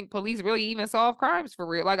people think police really even solve crimes for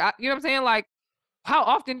real. Like, you know what I'm saying? Like, how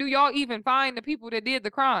often do y'all even find the people that did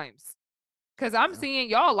the crimes? Because I'm seeing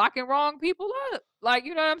y'all locking wrong people up. Like,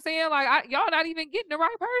 you know what I'm saying? Like, y'all not even getting the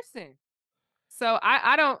right person. So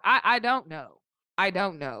I don't know. I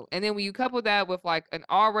don't know. And then when you couple that with like an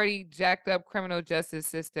already jacked up criminal justice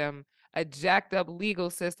system, a jacked up legal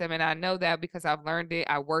system, and I know that because I've learned it,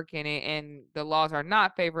 I work in it, and the laws are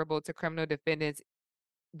not favorable to criminal defendants,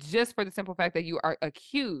 just for the simple fact that you are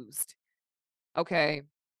accused. Okay.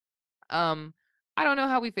 I don't know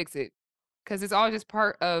how we fix it, because it's all just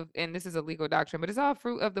part of, and this is a legal doctrine, but it's all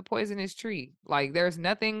fruit of the poisonous tree. Like, there's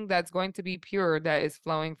nothing that's going to be pure that is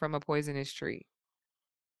flowing from a poisonous tree.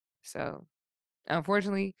 So,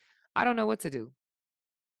 unfortunately, I don't know what to do.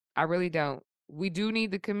 I really don't. We do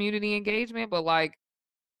need the community engagement, but like,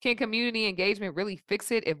 can community engagement really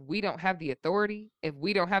fix it if we don't have the authority? If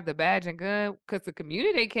we don't have the badge and gun? Because the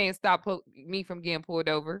community can't stop me from getting pulled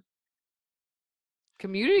over.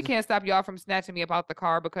 Community can't stop y'all from snatching me about the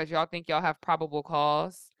car because y'all think y'all have probable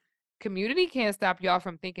cause. Community can't stop y'all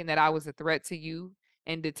from thinking that I was a threat to you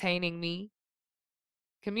and detaining me.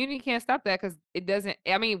 Community can't stop that because it doesn't.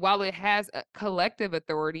 I mean, while it has a collective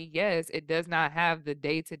authority, yes, it does not have the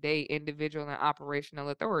day-to-day individual and operational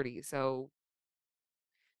authority. So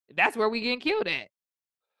that's where we getting killed at.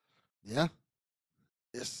 Yeah,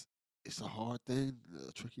 it's a hard thing,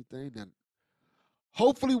 a tricky thing, and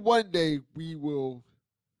hopefully one day we will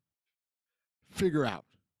figure out,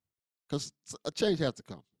 because a change has to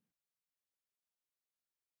come.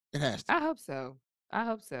 It has to. I hope so. I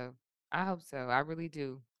hope so. I hope so. I really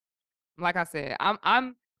do. Like I said,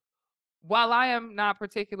 I'm while I am not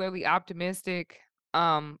particularly optimistic,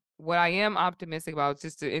 what I am optimistic about,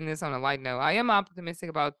 just to end this on a light note, I am optimistic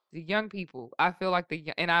about the young people. I feel like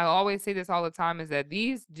and I always say this all the time, is that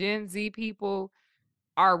these Gen Z people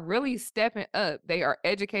are really stepping up. They are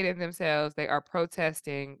educating themselves. They are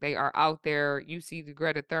protesting. They are out there. You see the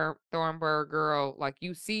Greta Thunberg girl, like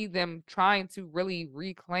you see them trying to really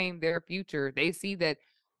reclaim their future. They see that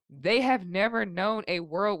they have never known a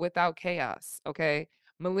world without chaos. Okay.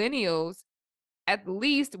 Millennials, at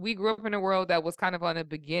least we grew up in a world that was kind of on the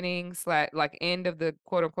beginning like end of the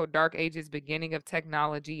quote unquote dark ages, beginning of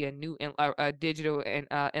technology, a new digital and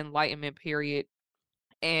enlightenment period.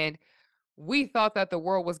 And we thought that the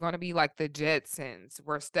world was going to be like the Jetsons,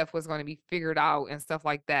 where stuff was going to be figured out and stuff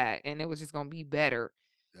like that, and it was just going to be better.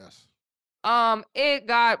 Yes. It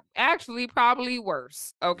got actually probably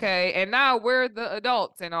worse. Okay. And now we're the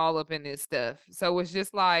adults and all up in this stuff. So it's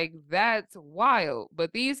just like, that's wild.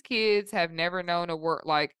 But these kids have never known a word.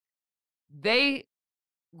 Like, they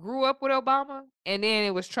grew up with Obama, and then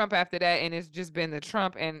it was Trump after that, and it's just been the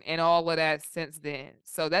Trump and all of that since then.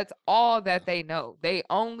 So that's all that they know. They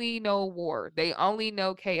only know war. They only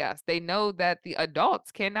know chaos. They know that the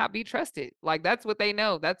adults cannot be trusted. Like, that's what they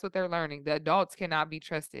know. That's what they're learning. The adults cannot be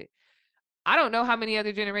trusted. I don't know how many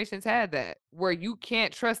other generations had that, where you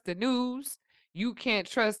can't trust the news, you can't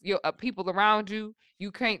trust your people around you,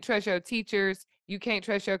 you can't trust your teachers, you can't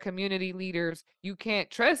trust your community leaders, you can't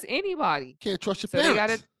trust anybody. Can't trust your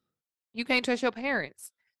parents. You can't trust your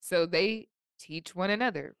parents. So they teach one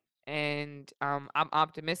another. And I'm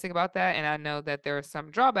optimistic about that. And I know that there are some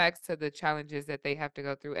drawbacks to the challenges that they have to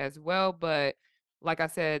go through as well. But like I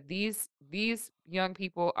said, these young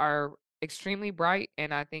people are extremely bright,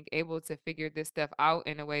 and I think able to figure this stuff out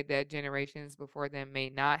in a way that generations before them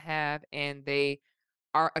may not have. And they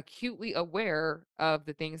are acutely aware of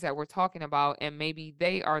the things that we're talking about, and maybe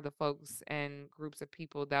they are the folks and groups of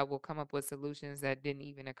people that will come up with solutions that didn't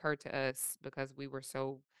even occur to us because we were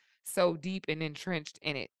so deep and entrenched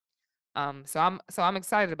in it. So I'm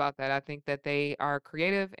excited about that. I think that they are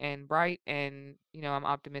creative and bright, and I'm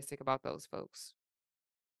optimistic about those folks.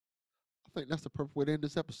 I think that's the perfect way to end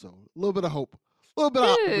this episode. A little bit of hope. A little bit of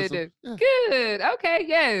optimism. Yeah. Good. Okay.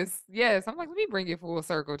 Yes. I'm like, let me bring you full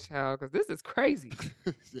circle, child, because this is crazy.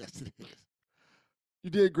 Yes, it is.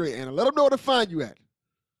 You did great, Anna. Let them know where to find you at.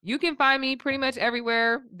 You can find me pretty much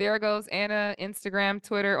everywhere. There Goes Anna, Instagram,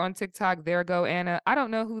 Twitter, on TikTok. There Go Anna. I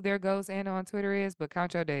don't know who There Goes Anna on Twitter is, but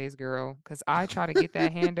count your days, girl, because I try to get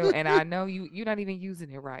that handle, and I know you're not even using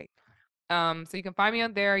it right. So you can find me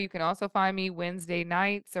on there. You can also find me Wednesday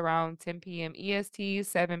nights around 10 p.m. EST,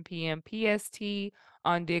 7 p.m. PST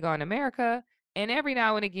on Dig on America. And every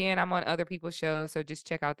now and again, I'm on other people's shows. So just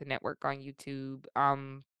check out the network on YouTube,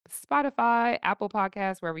 Spotify, Apple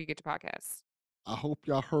Podcasts, wherever you get your podcasts. I hope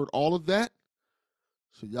y'all heard all of that,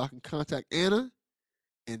 so y'all can contact Anna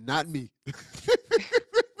and not me.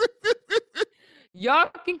 Y'all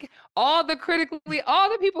can, all the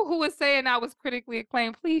people who was saying I was critically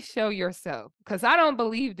acclaimed, please show yourself, because I don't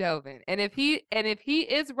believe Delvin. And if he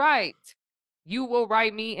is right, you will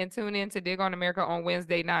write me and tune in to Dig on America on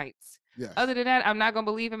Wednesday nights. Yes. Other than that, I'm not gonna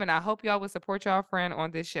believe him, and I hope y'all will support y'all friend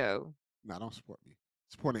on this show. No, don't support me.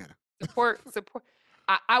 Support Anna. Support.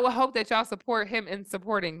 I would hope that y'all support him in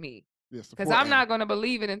supporting me. Yes, because I'm not gonna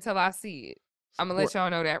believe it until I see it. I'm gonna let y'all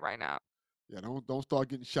know that right now. Yeah, don't start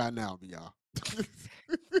getting shy now, y'all.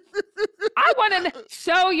 I want to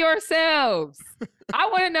show yourselves. I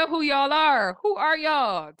want to know who y'all are. Who are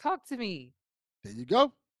y'all? Talk to me. There you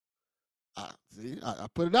go. See, I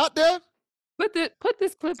put it out there. Put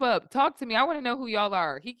this clip up. Talk to me. I want to know who y'all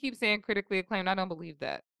are. He keeps saying critically acclaimed. I don't believe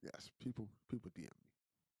that. Yes, people DM me.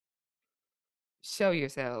 Show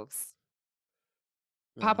yourselves.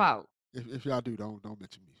 Pop out. If y'all do, don't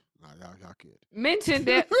mention me. Nah, y'all could. Mention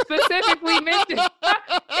that specifically. Mention.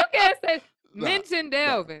 You can't say mention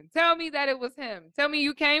Delvin. Tell me that it was him. Tell me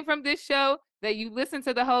you came from this show, that you listened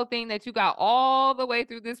to the whole thing, that you got all the way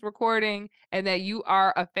through this recording, and that you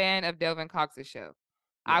are a fan of Delvin Cox's show. Yes.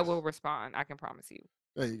 I will respond. I can promise you.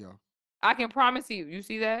 There you go. I can promise you. You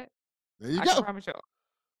see that? There you go. I can promise you.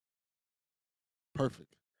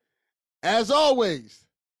 Perfect. As always,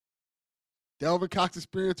 Delvin Cox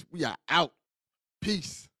Experience, we are out.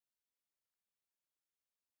 Peace.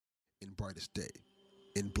 In brightest day,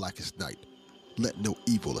 in blackest night, let no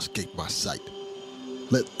evil escape my sight.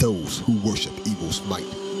 Let those who worship evil's might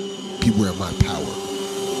beware my power.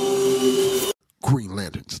 Green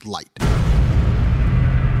Lantern's light.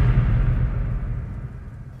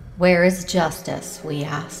 Where is justice, we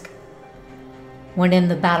ask? When in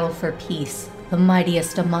the battle for peace, the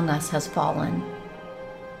mightiest among us has fallen.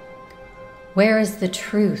 Where is the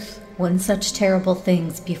truth when such terrible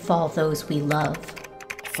things befall those we love?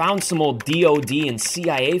 Found some old DOD and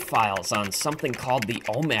CIA files on something called the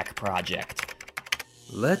OMAC Project.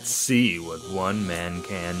 Let's see what one man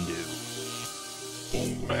can do.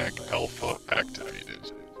 OMAC Alpha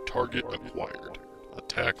activated. Target acquired.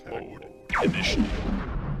 Attack mode initiated.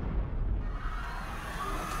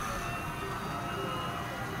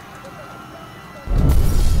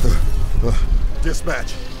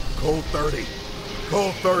 Dispatch, Code 30.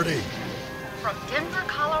 Code 30. From Denver,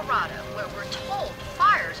 Colorado, where we're told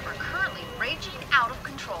fires are currently raging out of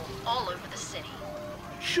control all over the city.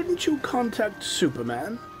 Shouldn't you contact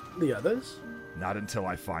Superman? The others? Not until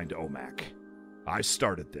I find OMAC. I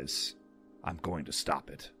started this. I'm going to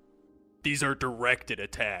stop it. These are directed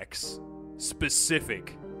attacks.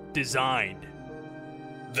 Specific. Designed.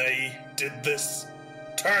 They did this?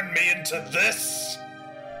 Turned me into this?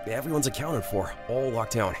 Everyone's accounted for. All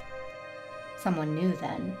locked down. Someone new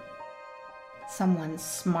then. Someone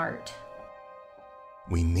smart.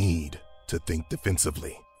 We need to think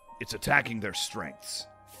defensively. It's attacking their strengths.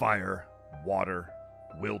 Fire, water,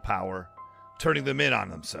 willpower, turning them in on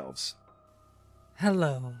themselves.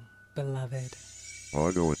 Hello, beloved.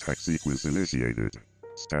 Auto attack sequence initiated.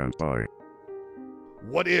 Stand by.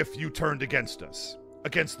 What if you turned against us?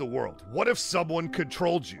 Against the world? What if someone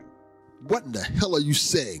controlled you? What in the hell are you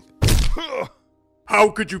saying?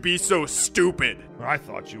 How could you be so stupid? I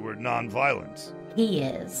thought you were non-violent. He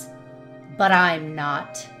is, but I'm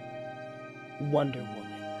not. Wonder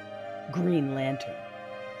Woman, Green Lantern,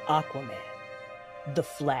 Aquaman, The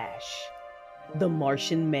Flash, The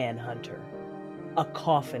Martian Manhunter, a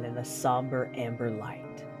coffin in a somber amber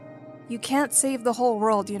light. You can't save the whole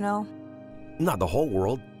world, you know. Not the whole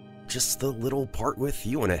world, just the little part with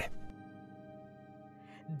you in it.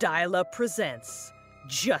 Dial Up presents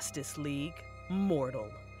Justice League Mortal,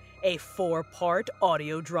 a 4-part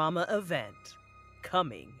audio drama event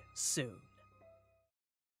coming soon.